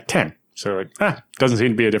you'll get back 10. So doesn't seem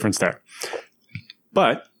to be a difference there.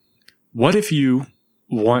 But what if you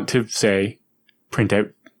want to, say, print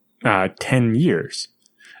out 10 years?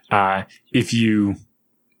 If you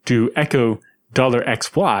do echo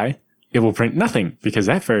 $XY, it will print nothing because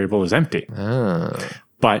that variable is empty.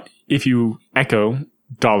 But if you echo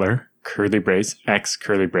curly brace X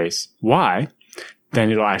curly brace Y,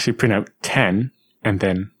 then it'll actually print out 10 and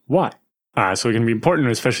then Y. So it can be important,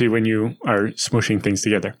 especially when you are smooshing things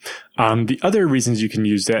together. The other reasons you can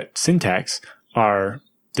use that syntax are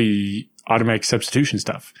the automatic substitution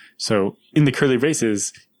stuff. So in the curly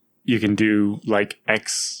braces, you can do like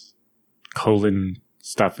X colon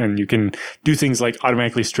stuff, and you can do things like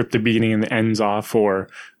automatically strip the beginning and the ends off, or,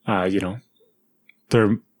 there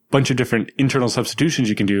are a bunch of different internal substitutions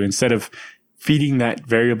you can do instead of feeding that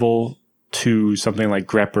variable to something like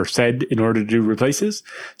grep or sed in order to do replaces.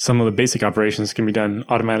 Some of the basic operations can be done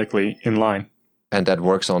automatically in line. And that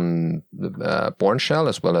works on Bourne shell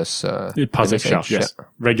as well as POSIX shell, yes. Yeah.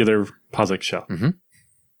 Regular POSIX shell. Mm-hmm.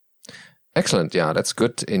 Excellent. Yeah, that's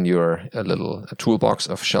good in your little toolbox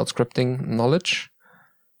of shell scripting knowledge,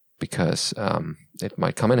 because it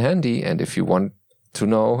might come in handy. And if you want to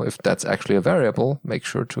know if that's actually a variable, make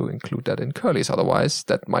sure to include that in curlies. Otherwise,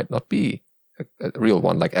 that might not be a real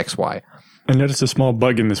one like XY. I noticed a small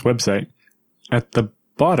bug in this website. At the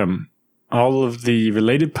bottom, all of the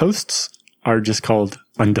related posts are just called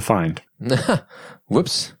undefined.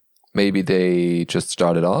 Whoops. Maybe they just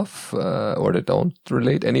started off, or they don't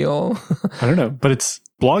relate any all. I don't know, but it's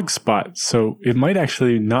Blogspot, so it might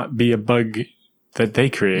actually not be a bug that they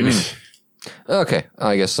created. Okay,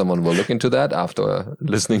 I guess someone will look into that after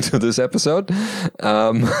listening to this episode.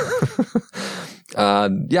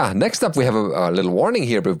 Next up we have a little warning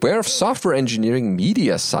here. Beware of software engineering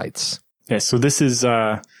media sites. Yeah, so this is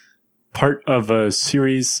part of a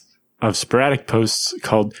series of sporadic posts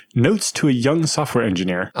called Notes to a Young Software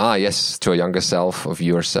Engineer. Ah, yes, to a younger self of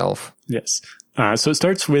yourself. Yes. So it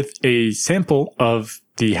starts with a sample of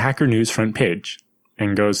the Hacker News front page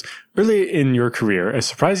and goes, early in your career, a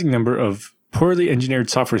surprising number of poorly engineered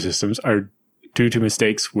software systems are due to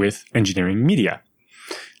mistakes with engineering media.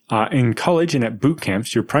 In college and at boot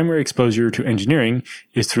camps, your primary exposure to engineering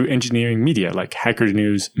is through engineering media like Hacker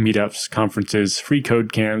News, meetups, conferences, free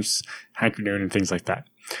code camps, Hacker Noon, and things like that.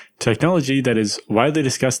 Technology that is widely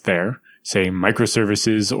discussed there, say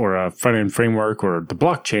microservices or a front-end framework or the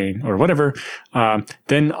blockchain or whatever,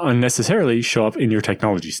 then unnecessarily show up in your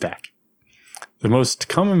technology stack. The most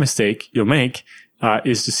common mistake you'll make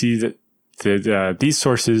is to see that these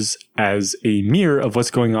sources as a mirror of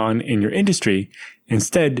what's going on in your industry.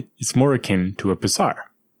 Instead, it's more akin to a bazaar.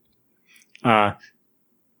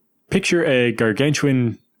 Picture a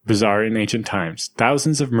gargantuan bazaar in ancient times.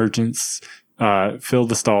 Thousands of merchants fill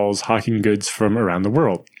the stalls hawking goods from around the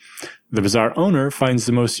world. The bazaar owner finds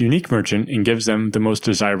the most unique merchant and gives them the most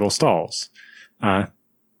desirable stalls.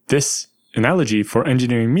 This analogy for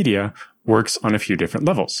engineering media works on a few different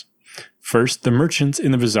levels. First, the merchants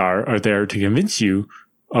in the bazaar are there to convince you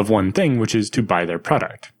of one thing, which is to buy their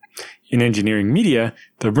product. In engineering media,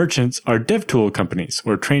 the merchants are dev tool companies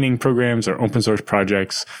or training programs or open source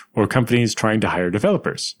projects or companies trying to hire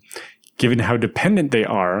developers. Given how dependent they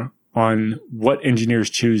are on what engineers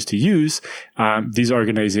choose to use, these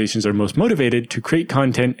organizations are most motivated to create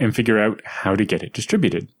content and figure out how to get it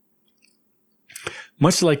distributed.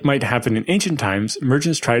 Much like might happen in ancient times,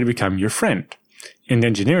 merchants try to become your friend. In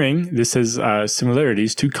engineering, this has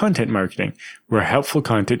similarities to content marketing, where helpful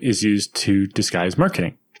content is used to disguise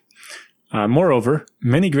marketing. Moreover,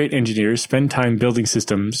 many great engineers spend time building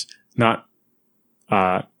systems, not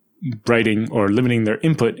writing or limiting their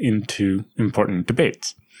input into important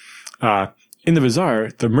debates. In the bazaar,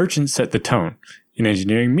 the merchants set the tone. In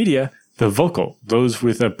engineering media, the vocal, those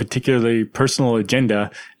with a particularly personal agenda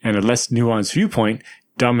and a less nuanced viewpoint,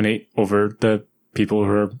 dominate over the people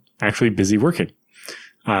who are actually busy working.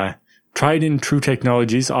 Tried and true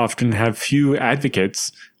technologies often have few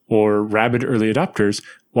advocates or rabid early adopters,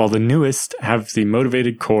 while the newest have the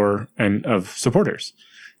motivated core and of supporters.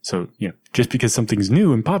 So, just because something's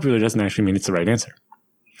new and popular doesn't actually mean it's the right answer.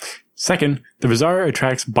 Second, the bazaar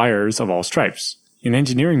attracts buyers of all stripes. In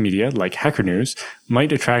engineering media, like Hacker News,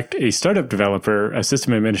 might attract a startup developer, a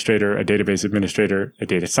system administrator, a database administrator, a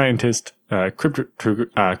data scientist, a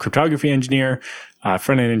cryptography engineer, a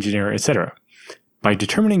front-end engineer, etc. By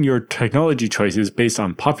determining your technology choices based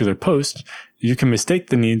on popular posts, you can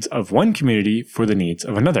mistake the needs of one community for the needs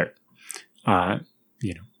of another.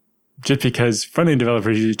 Just because front-end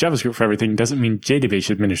developers use JavaScript for everything doesn't mean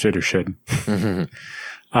database administrators should.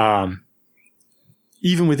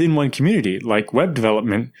 Even within one community, like web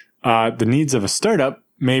development, the needs of a startup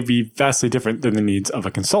may be vastly different than the needs of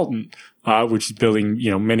a consultant, which is building,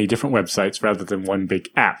 many different websites rather than one big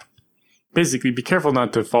app. Basically, be careful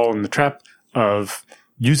not to fall in the trap of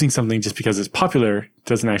using something just because it's popular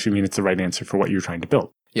doesn't actually mean it's the right answer for what you're trying to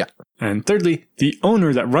build. Yeah. And thirdly, the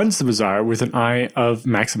owner that runs the bazaar with an eye of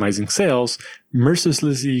maximizing sales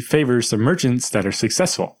mercilessly favors the merchants that are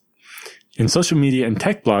successful. In social media and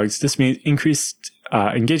tech blogs, this means increased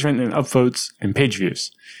engagement and upvotes and page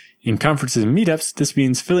views. In conferences and meetups, this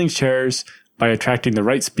means filling chairs by attracting the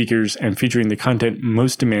right speakers and featuring the content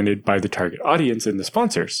most demanded by the target audience and the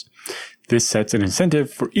sponsors. This sets an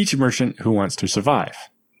incentive for each merchant who wants to survive.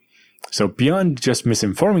 So beyond just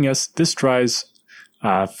misinforming us, this drive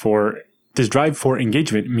for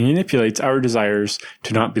engagement manipulates our desires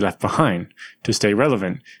to not be left behind, to stay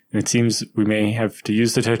relevant. And it seems we may have to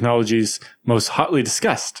use the technologies most hotly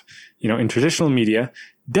discussed. In traditional media,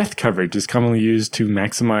 death coverage is commonly used to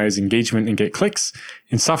maximize engagement and get clicks,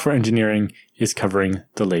 and software engineering is covering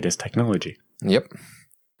the latest technology. Yep.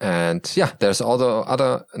 And yeah, there's all the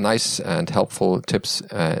other nice and helpful tips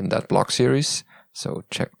in that blog series. So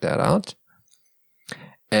check that out.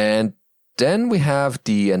 And then we have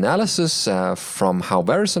the analysis from how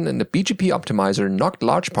Verizon and the BGP optimizer knocked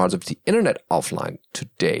large parts of the internet offline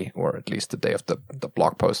today, or at least the day of the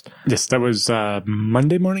blog post. Yes, that was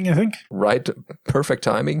Monday morning, I think. Right. Perfect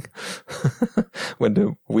timing when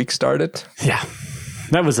the week started. Yeah,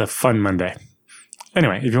 that was a fun Monday.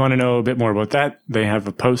 Anyway, if you want to know a bit more about that, they have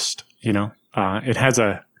a post, it has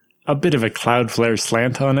a bit of a Cloudflare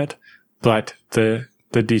slant on it, but the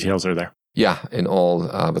details are there. Yeah, in all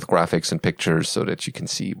with graphics and pictures so that you can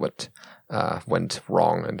see what went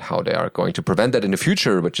wrong and how they are going to prevent that in the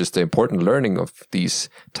future, which is the important learning of these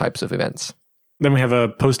types of events. Then we have a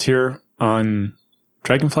post here on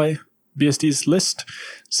Dragonfly BSD's list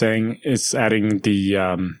saying it's adding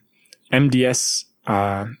the MDS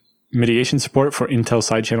mitigation support for Intel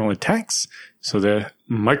side channel attacks. So the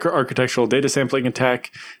microarchitectural data sampling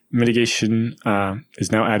attack mitigation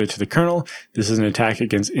is now added to the kernel. This is an attack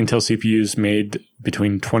against Intel CPUs made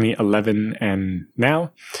between 2011 and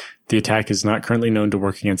now. The attack is not currently known to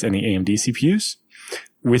work against any AMD CPUs.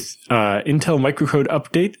 With Intel microcode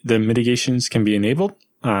update, the mitigations can be enabled.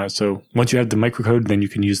 So once you have the microcode, then you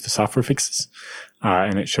can use the software fixes.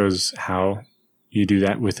 And it shows how you do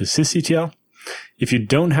that with the sysctl. If you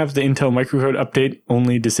don't have the Intel microcode update,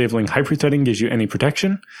 only disabling hyperthreading gives you any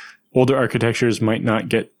protection. Older architectures might not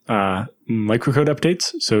get microcode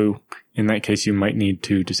updates, so in that case, you might need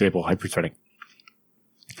to disable hyperthreading.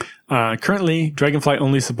 Currently, Dragonfly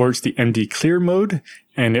only supports the MD clear mode,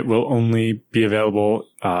 and it will only be available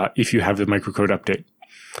if you have the microcode update.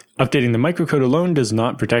 Updating the microcode alone does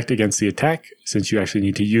not protect against the attack, since you actually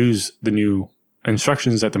need to use the new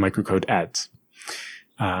instructions that the microcode adds.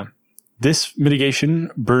 This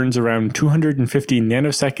mitigation burns around 250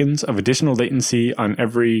 nanoseconds of additional latency on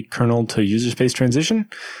every kernel to user space transition,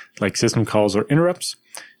 like system calls or interrupts.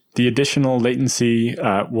 The additional latency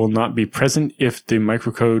will not be present if the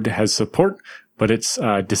microcode has support, but it's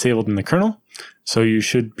disabled in the kernel. So you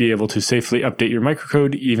should be able to safely update your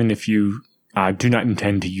microcode even if you do not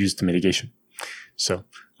intend to use the mitigation. So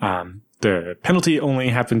the penalty only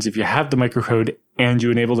happens if you have the microcode and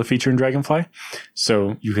you enable the feature in Dragonfly.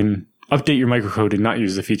 So you can update your microcode and not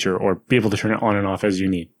use the feature, or be able to turn it on and off as you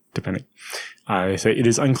need, depending. They say it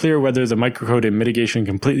is unclear whether the microcode and mitigation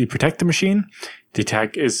completely protect the machine. The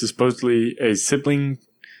attack is supposedly a sibling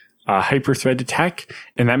hyperthread attack,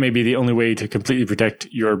 and that may be the only way to completely protect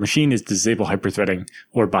your machine is to disable hyperthreading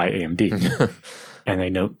or buy AMD. And they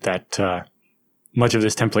note that much of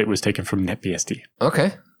this template was taken from NetBSD.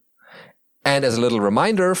 Okay. And as a little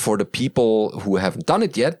reminder for the people who haven't done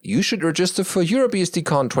it yet, you should register for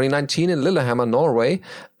EuroBSDCon 2019 in Lillehammer, Norway,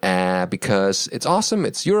 because it's awesome.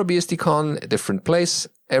 It's EuroBSDCon, a different place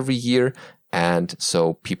every year. And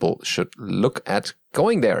so people should look at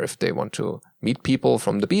going there if they want to meet people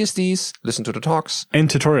from the BSDs, listen to the talks. And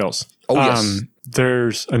tutorials. Oh, yes.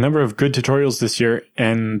 There's a number of good tutorials this year,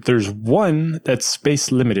 and there's one that's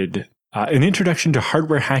space limited. An introduction to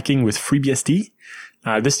hardware hacking with FreeBSD.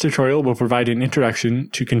 This tutorial will provide an introduction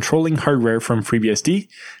to controlling hardware from FreeBSD.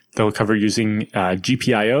 They'll cover using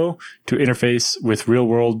GPIO to interface with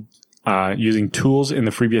real-world using tools in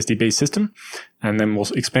the FreeBSD-based system. And then we'll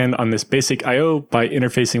expand on this basic I/O by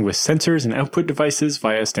interfacing with sensors and output devices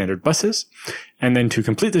via standard buses. And then to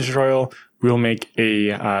complete the tutorial, we'll make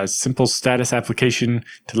a simple status application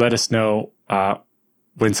to let us know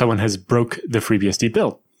when someone has broke the FreeBSD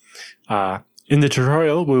build. In the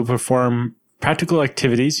tutorial, we'll perform practical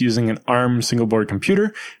activities using an ARM single-board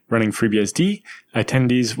computer running FreeBSD.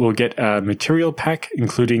 Attendees will get a material pack,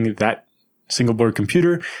 including that single-board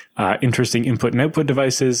computer, interesting input and output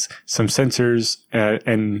devices, some sensors,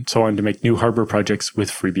 and so on to make new hardware projects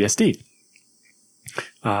with FreeBSD.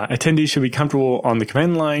 Attendees should be comfortable on the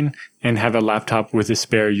command line and have a laptop with a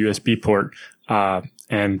spare USB port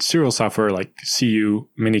and serial software like CU,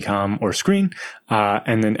 Minicom, or Screen,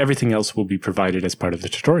 and then everything else will be provided as part of the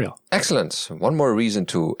tutorial. Excellent. One more reason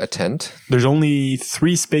to attend. There's only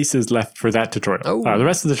 3 spaces left for that tutorial. Oh. The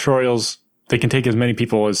rest of the tutorials, they can take as many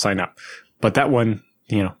people as sign up. But that one,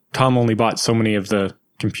 Tom only bought so many of the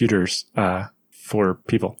computers for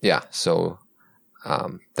people. Yeah, so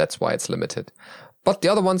that's why it's limited. But the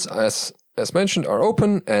other ones, as mentioned, are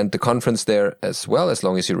open, and the conference there as well, as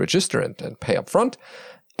long as you register and pay up front.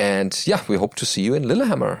 And yeah, we hope to see you in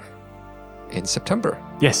Lillehammer in September.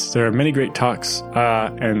 Yes, there are many great talks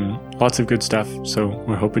and lots of good stuff. So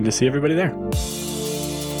we're hoping to see everybody there.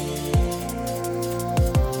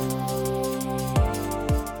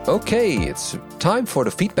 Okay, it's time for the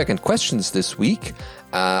feedback and questions this week.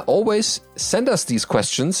 Always send us these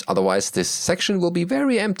questions, otherwise this section will be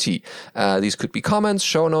very empty. These could be comments,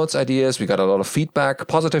 show notes, ideas. We got a lot of feedback,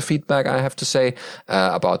 positive feedback, I have to say,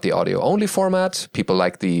 about the audio-only format. People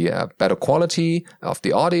like the better quality of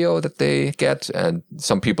the audio that they get, and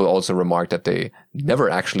some people also remarked that they never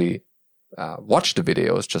actually watch the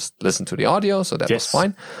videos, just listen to the audio, so that was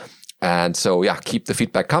fine. And so, yeah, keep the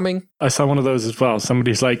feedback coming. I saw one of those as well.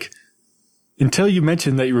 Somebody's like, until you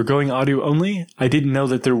mentioned that you were going audio only, I didn't know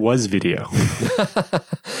that there was video.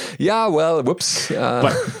 Yeah, well, whoops.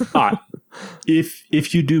 But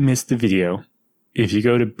if you do miss the video, if you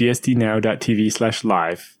go to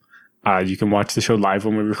bsdnow.tv/live, you can watch the show live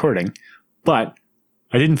when we're recording. But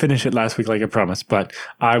I didn't finish it last week like I promised, but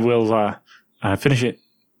I will finish it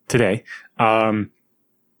today.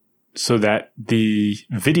 So that the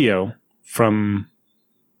video from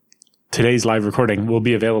today's live recording will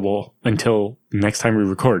be available until next time we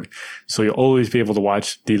record. So you'll always be able to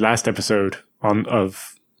watch the last episode on the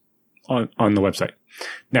website.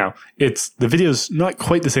 Now, the video's not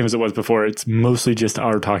quite the same as it was before. It's mostly just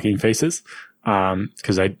our talking faces.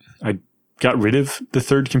 Cause I got rid of the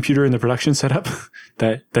third computer in the production setup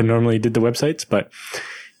that normally did the websites, but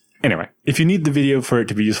anyway, if you need the video for it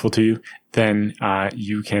to be useful to you, then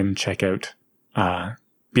you can check out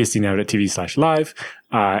bsdnow.tv/live,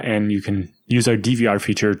 and you can use our DVR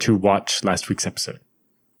feature to watch last week's episode.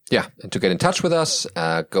 Yeah, and to get in touch with us,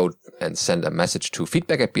 go and send a message to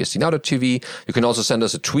feedback@bsdnow.tv. You can also send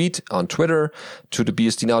us a tweet on Twitter to the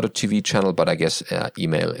bsdnow.tv channel, but I guess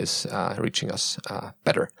email is reaching us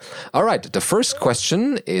better. All right, the first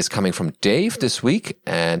question is coming from Dave this week,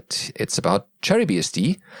 and it's about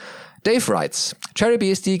CherryBSD. Dave writes,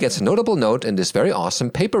 CherryBSD gets a notable note in this very awesome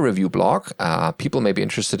paper review blog. People may be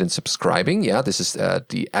interested in subscribing. Yeah, this is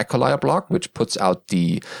the Acquire blog, which puts out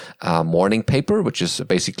the morning paper, which is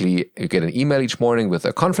basically you get an email each morning with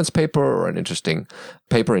a conference paper or an interesting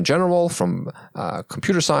paper in general from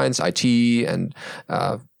computer science, IT, and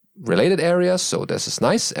related areas. So this is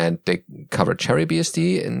nice. And they cover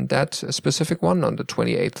CherryBSD in that specific one on the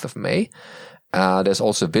 28th of May. There's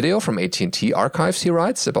also a video from AT&T Archives, he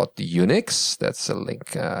writes, about the Unix. That's a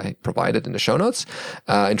link provided in the show notes.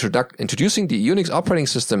 Introducing the Unix operating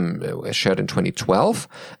system shared in 2012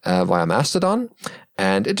 via Mastodon.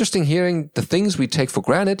 And interesting hearing the things we take for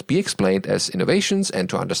granted be explained as innovations and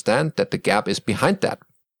to understand that the gap is behind that.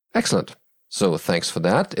 Excellent. So thanks for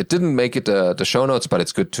that. It didn't make it the show notes, but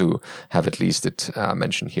it's good to have at least it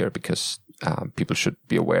mentioned here because people should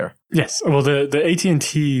be aware. Yes. Well, the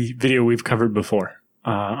AT&T video we've covered before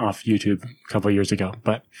off YouTube a couple of years ago,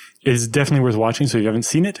 but it is definitely worth watching. So if you haven't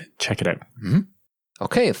seen it, check it out. Mm-hmm.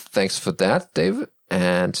 Okay. Thanks for that, David.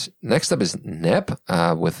 And next up is Neb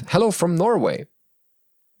with Hello from Norway.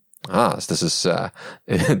 So this is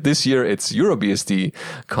this year it's EuroBSD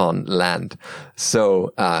Con land.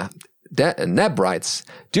 So Neb writes,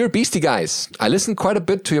 Dear Beastie guys, I listen quite a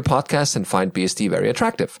bit to your podcast and find BSD very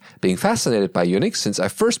attractive. Being fascinated by Unix since I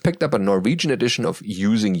first picked up a Norwegian edition of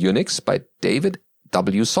Using Unix by David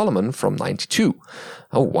W. Solomon from 92.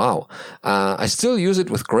 Oh, wow. I still use it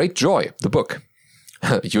with great joy, the book.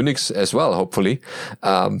 Unix as well, hopefully.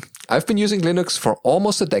 I've been using Linux for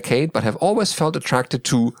almost a decade, but have always felt attracted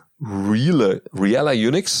to Riela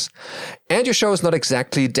Unix, and your show is not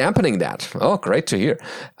exactly dampening that. Oh, great to hear.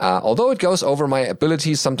 Although it goes over my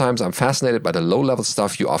abilities, sometimes I'm fascinated by the low-level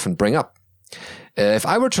stuff you often bring up. If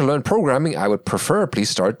I were to learn programming, I would preferably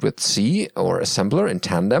start with C or assembler in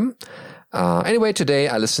tandem. Anyway, today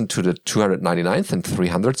I listened to the 299th and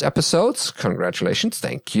 300th episodes. Congratulations.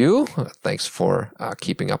 Thank you. Thanks for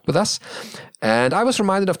keeping up with us. And I was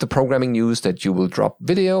reminded of the programming news that you will drop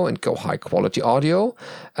video and go high quality audio.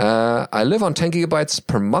 I live on 10 gigabytes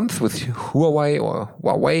per month with Huawei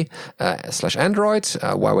 / Android,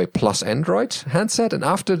 Huawei plus Android handset. And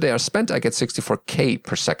after they are spent, I get 64K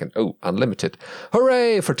per second. Oh, unlimited.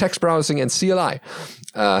 Hooray for text browsing and CLI.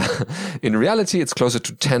 In reality, it's closer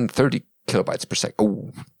to 1030 kilobytes per second.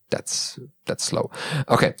 Oh, that's slow.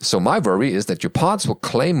 Okay, so my worry is that your pods will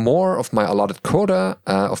claim more of my allotted quota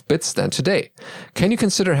of bits than today. Can you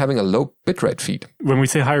consider having a low bitrate feed? When we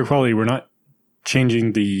say higher quality, we're not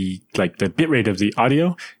changing the bitrate of the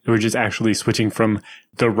audio. We're just actually switching from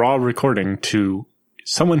the raw recording to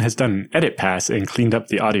someone has done an edit pass and cleaned up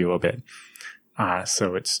the audio a bit.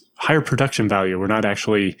 So it's higher production value. We're not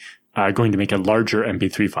actually going to make a larger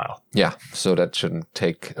MP3 file. Yeah, so that shouldn't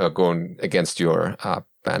take going against your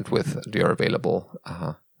bandwidth, your available.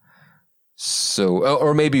 So,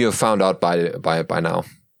 or maybe you found out by now.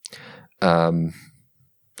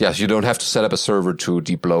 Yes, you don't have to set up a server to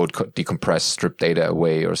deload, decompress, strip data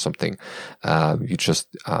away or something. You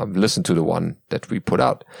just listen to the one that we put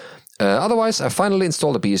out. Otherwise, I finally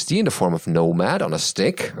installed a BSD in the form of Nomad on a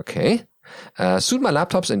stick. Okay. Soon my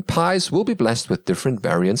laptops and Pis will be blessed with different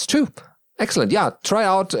variants too. Excellent. Yeah, try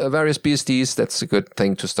out various BSDs. That's a good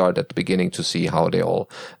thing to start at the beginning to see how they all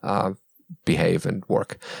behave and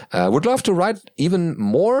work. Would love to write even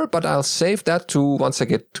more, but I'll save that to once I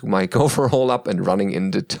get to my Gopher hole up and running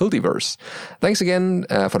in the Tildiverse. Thanks again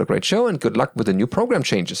for the great show and good luck with the new program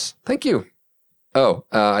changes. Thank you. Oh,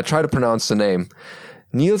 I try to pronounce the name.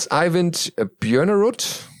 Niels Eivind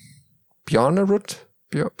Bjørnerud?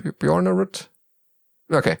 Bjørnerud?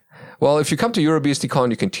 Okay. Well, if you come to EuroBSDCon,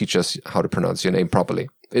 you can teach us how to pronounce your name properly.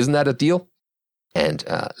 Isn't that a deal? And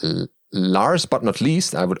Lars, but not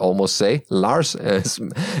least, I would almost say, Lars is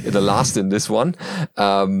the last in this one,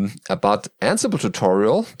 about Ansible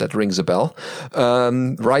tutorial, that rings a bell,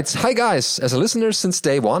 writes, "Hi guys, as a listener since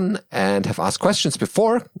day one and have asked questions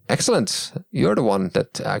before, excellent, you're the one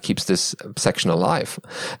that keeps this section alive.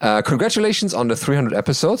 Congratulations on the 300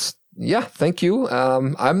 episodes. Yeah, thank you.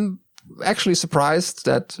 I'm actually surprised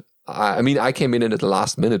that, I came in at the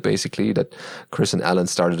last minute, basically, that Chris and Alan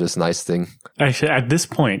started this nice thing. Actually, at this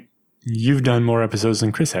point, you've done more episodes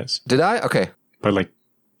than Chris has. Did I? Okay. But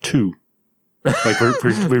 2.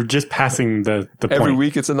 We're just passing the point. Every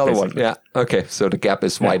week it's another basically. One. Yeah. Okay. So the gap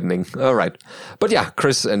is widening. All right. But yeah,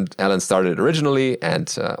 Chris and Alan started originally,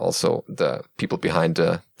 and also the people behind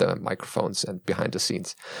the microphones and behind the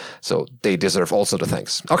scenes. So they deserve also the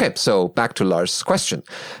thanks. Okay. So back to Lars' question.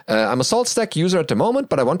 I'm a SaltStack user at the moment,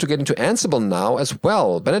 but I want to get into Ansible now as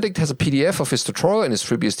well. Benedict has a PDF of his tutorial in his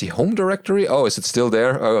FreeBSD home directory. Oh, is it still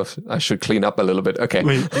there? Oh, I should clean up a little bit. Okay.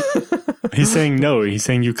 Wait. He's saying no. He's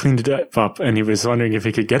saying you cleaned it up, and he was wondering if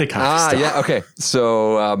he could get a copy. Yeah, okay.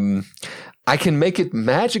 So I can make it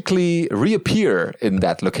magically reappear in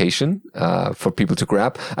that location for people to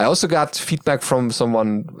grab. I also got feedback from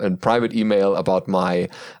someone in private email about my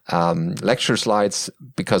lecture slides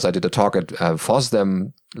because I did a talk at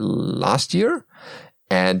FOSDEM last year.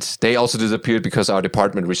 And they also disappeared because our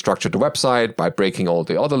department restructured the website by breaking all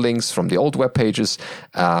the other links from the old web pages.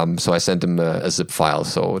 So I sent them a zip file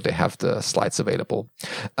so they have the slides available.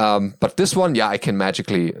 But this one, I can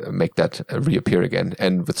magically make that reappear again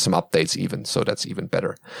and with some updates even. So that's even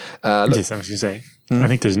better. Yes, I was going to say. I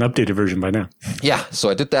think there's an updated version by now. Yeah, so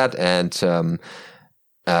I did that and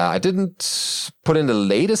I didn't put in the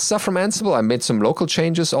latest stuff from Ansible. I made some local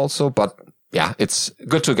changes also, but yeah, it's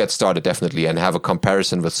good to get started, definitely, and have a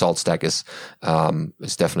comparison with SaltStack is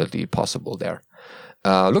definitely possible there.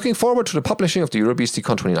 Looking forward to the publishing of the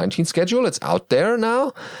EuroBSDCon 2019 schedule. It's out there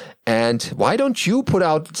now. And why don't you put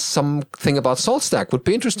out something about SaltStack? Would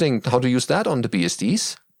be interesting how to use that on the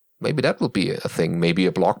BSDs. Maybe that will be a thing. Maybe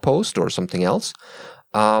a blog post or something else.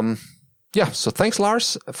 So thanks,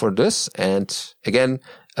 Lars, for this. And again,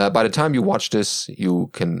 by the time you watch this, you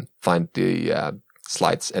can find the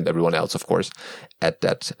slides and everyone else, of course, at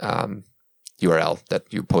that URL that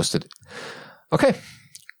you posted. Okay.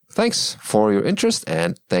 Thanks for your interest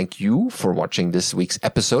and thank you for watching this week's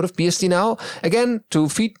episode of BSD Now. Again, to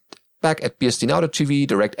feedback at bsdnow.tv,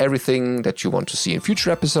 direct everything that you want to see in future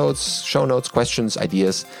episodes, show notes, questions,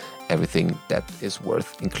 ideas, everything that is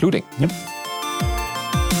worth including. Yep.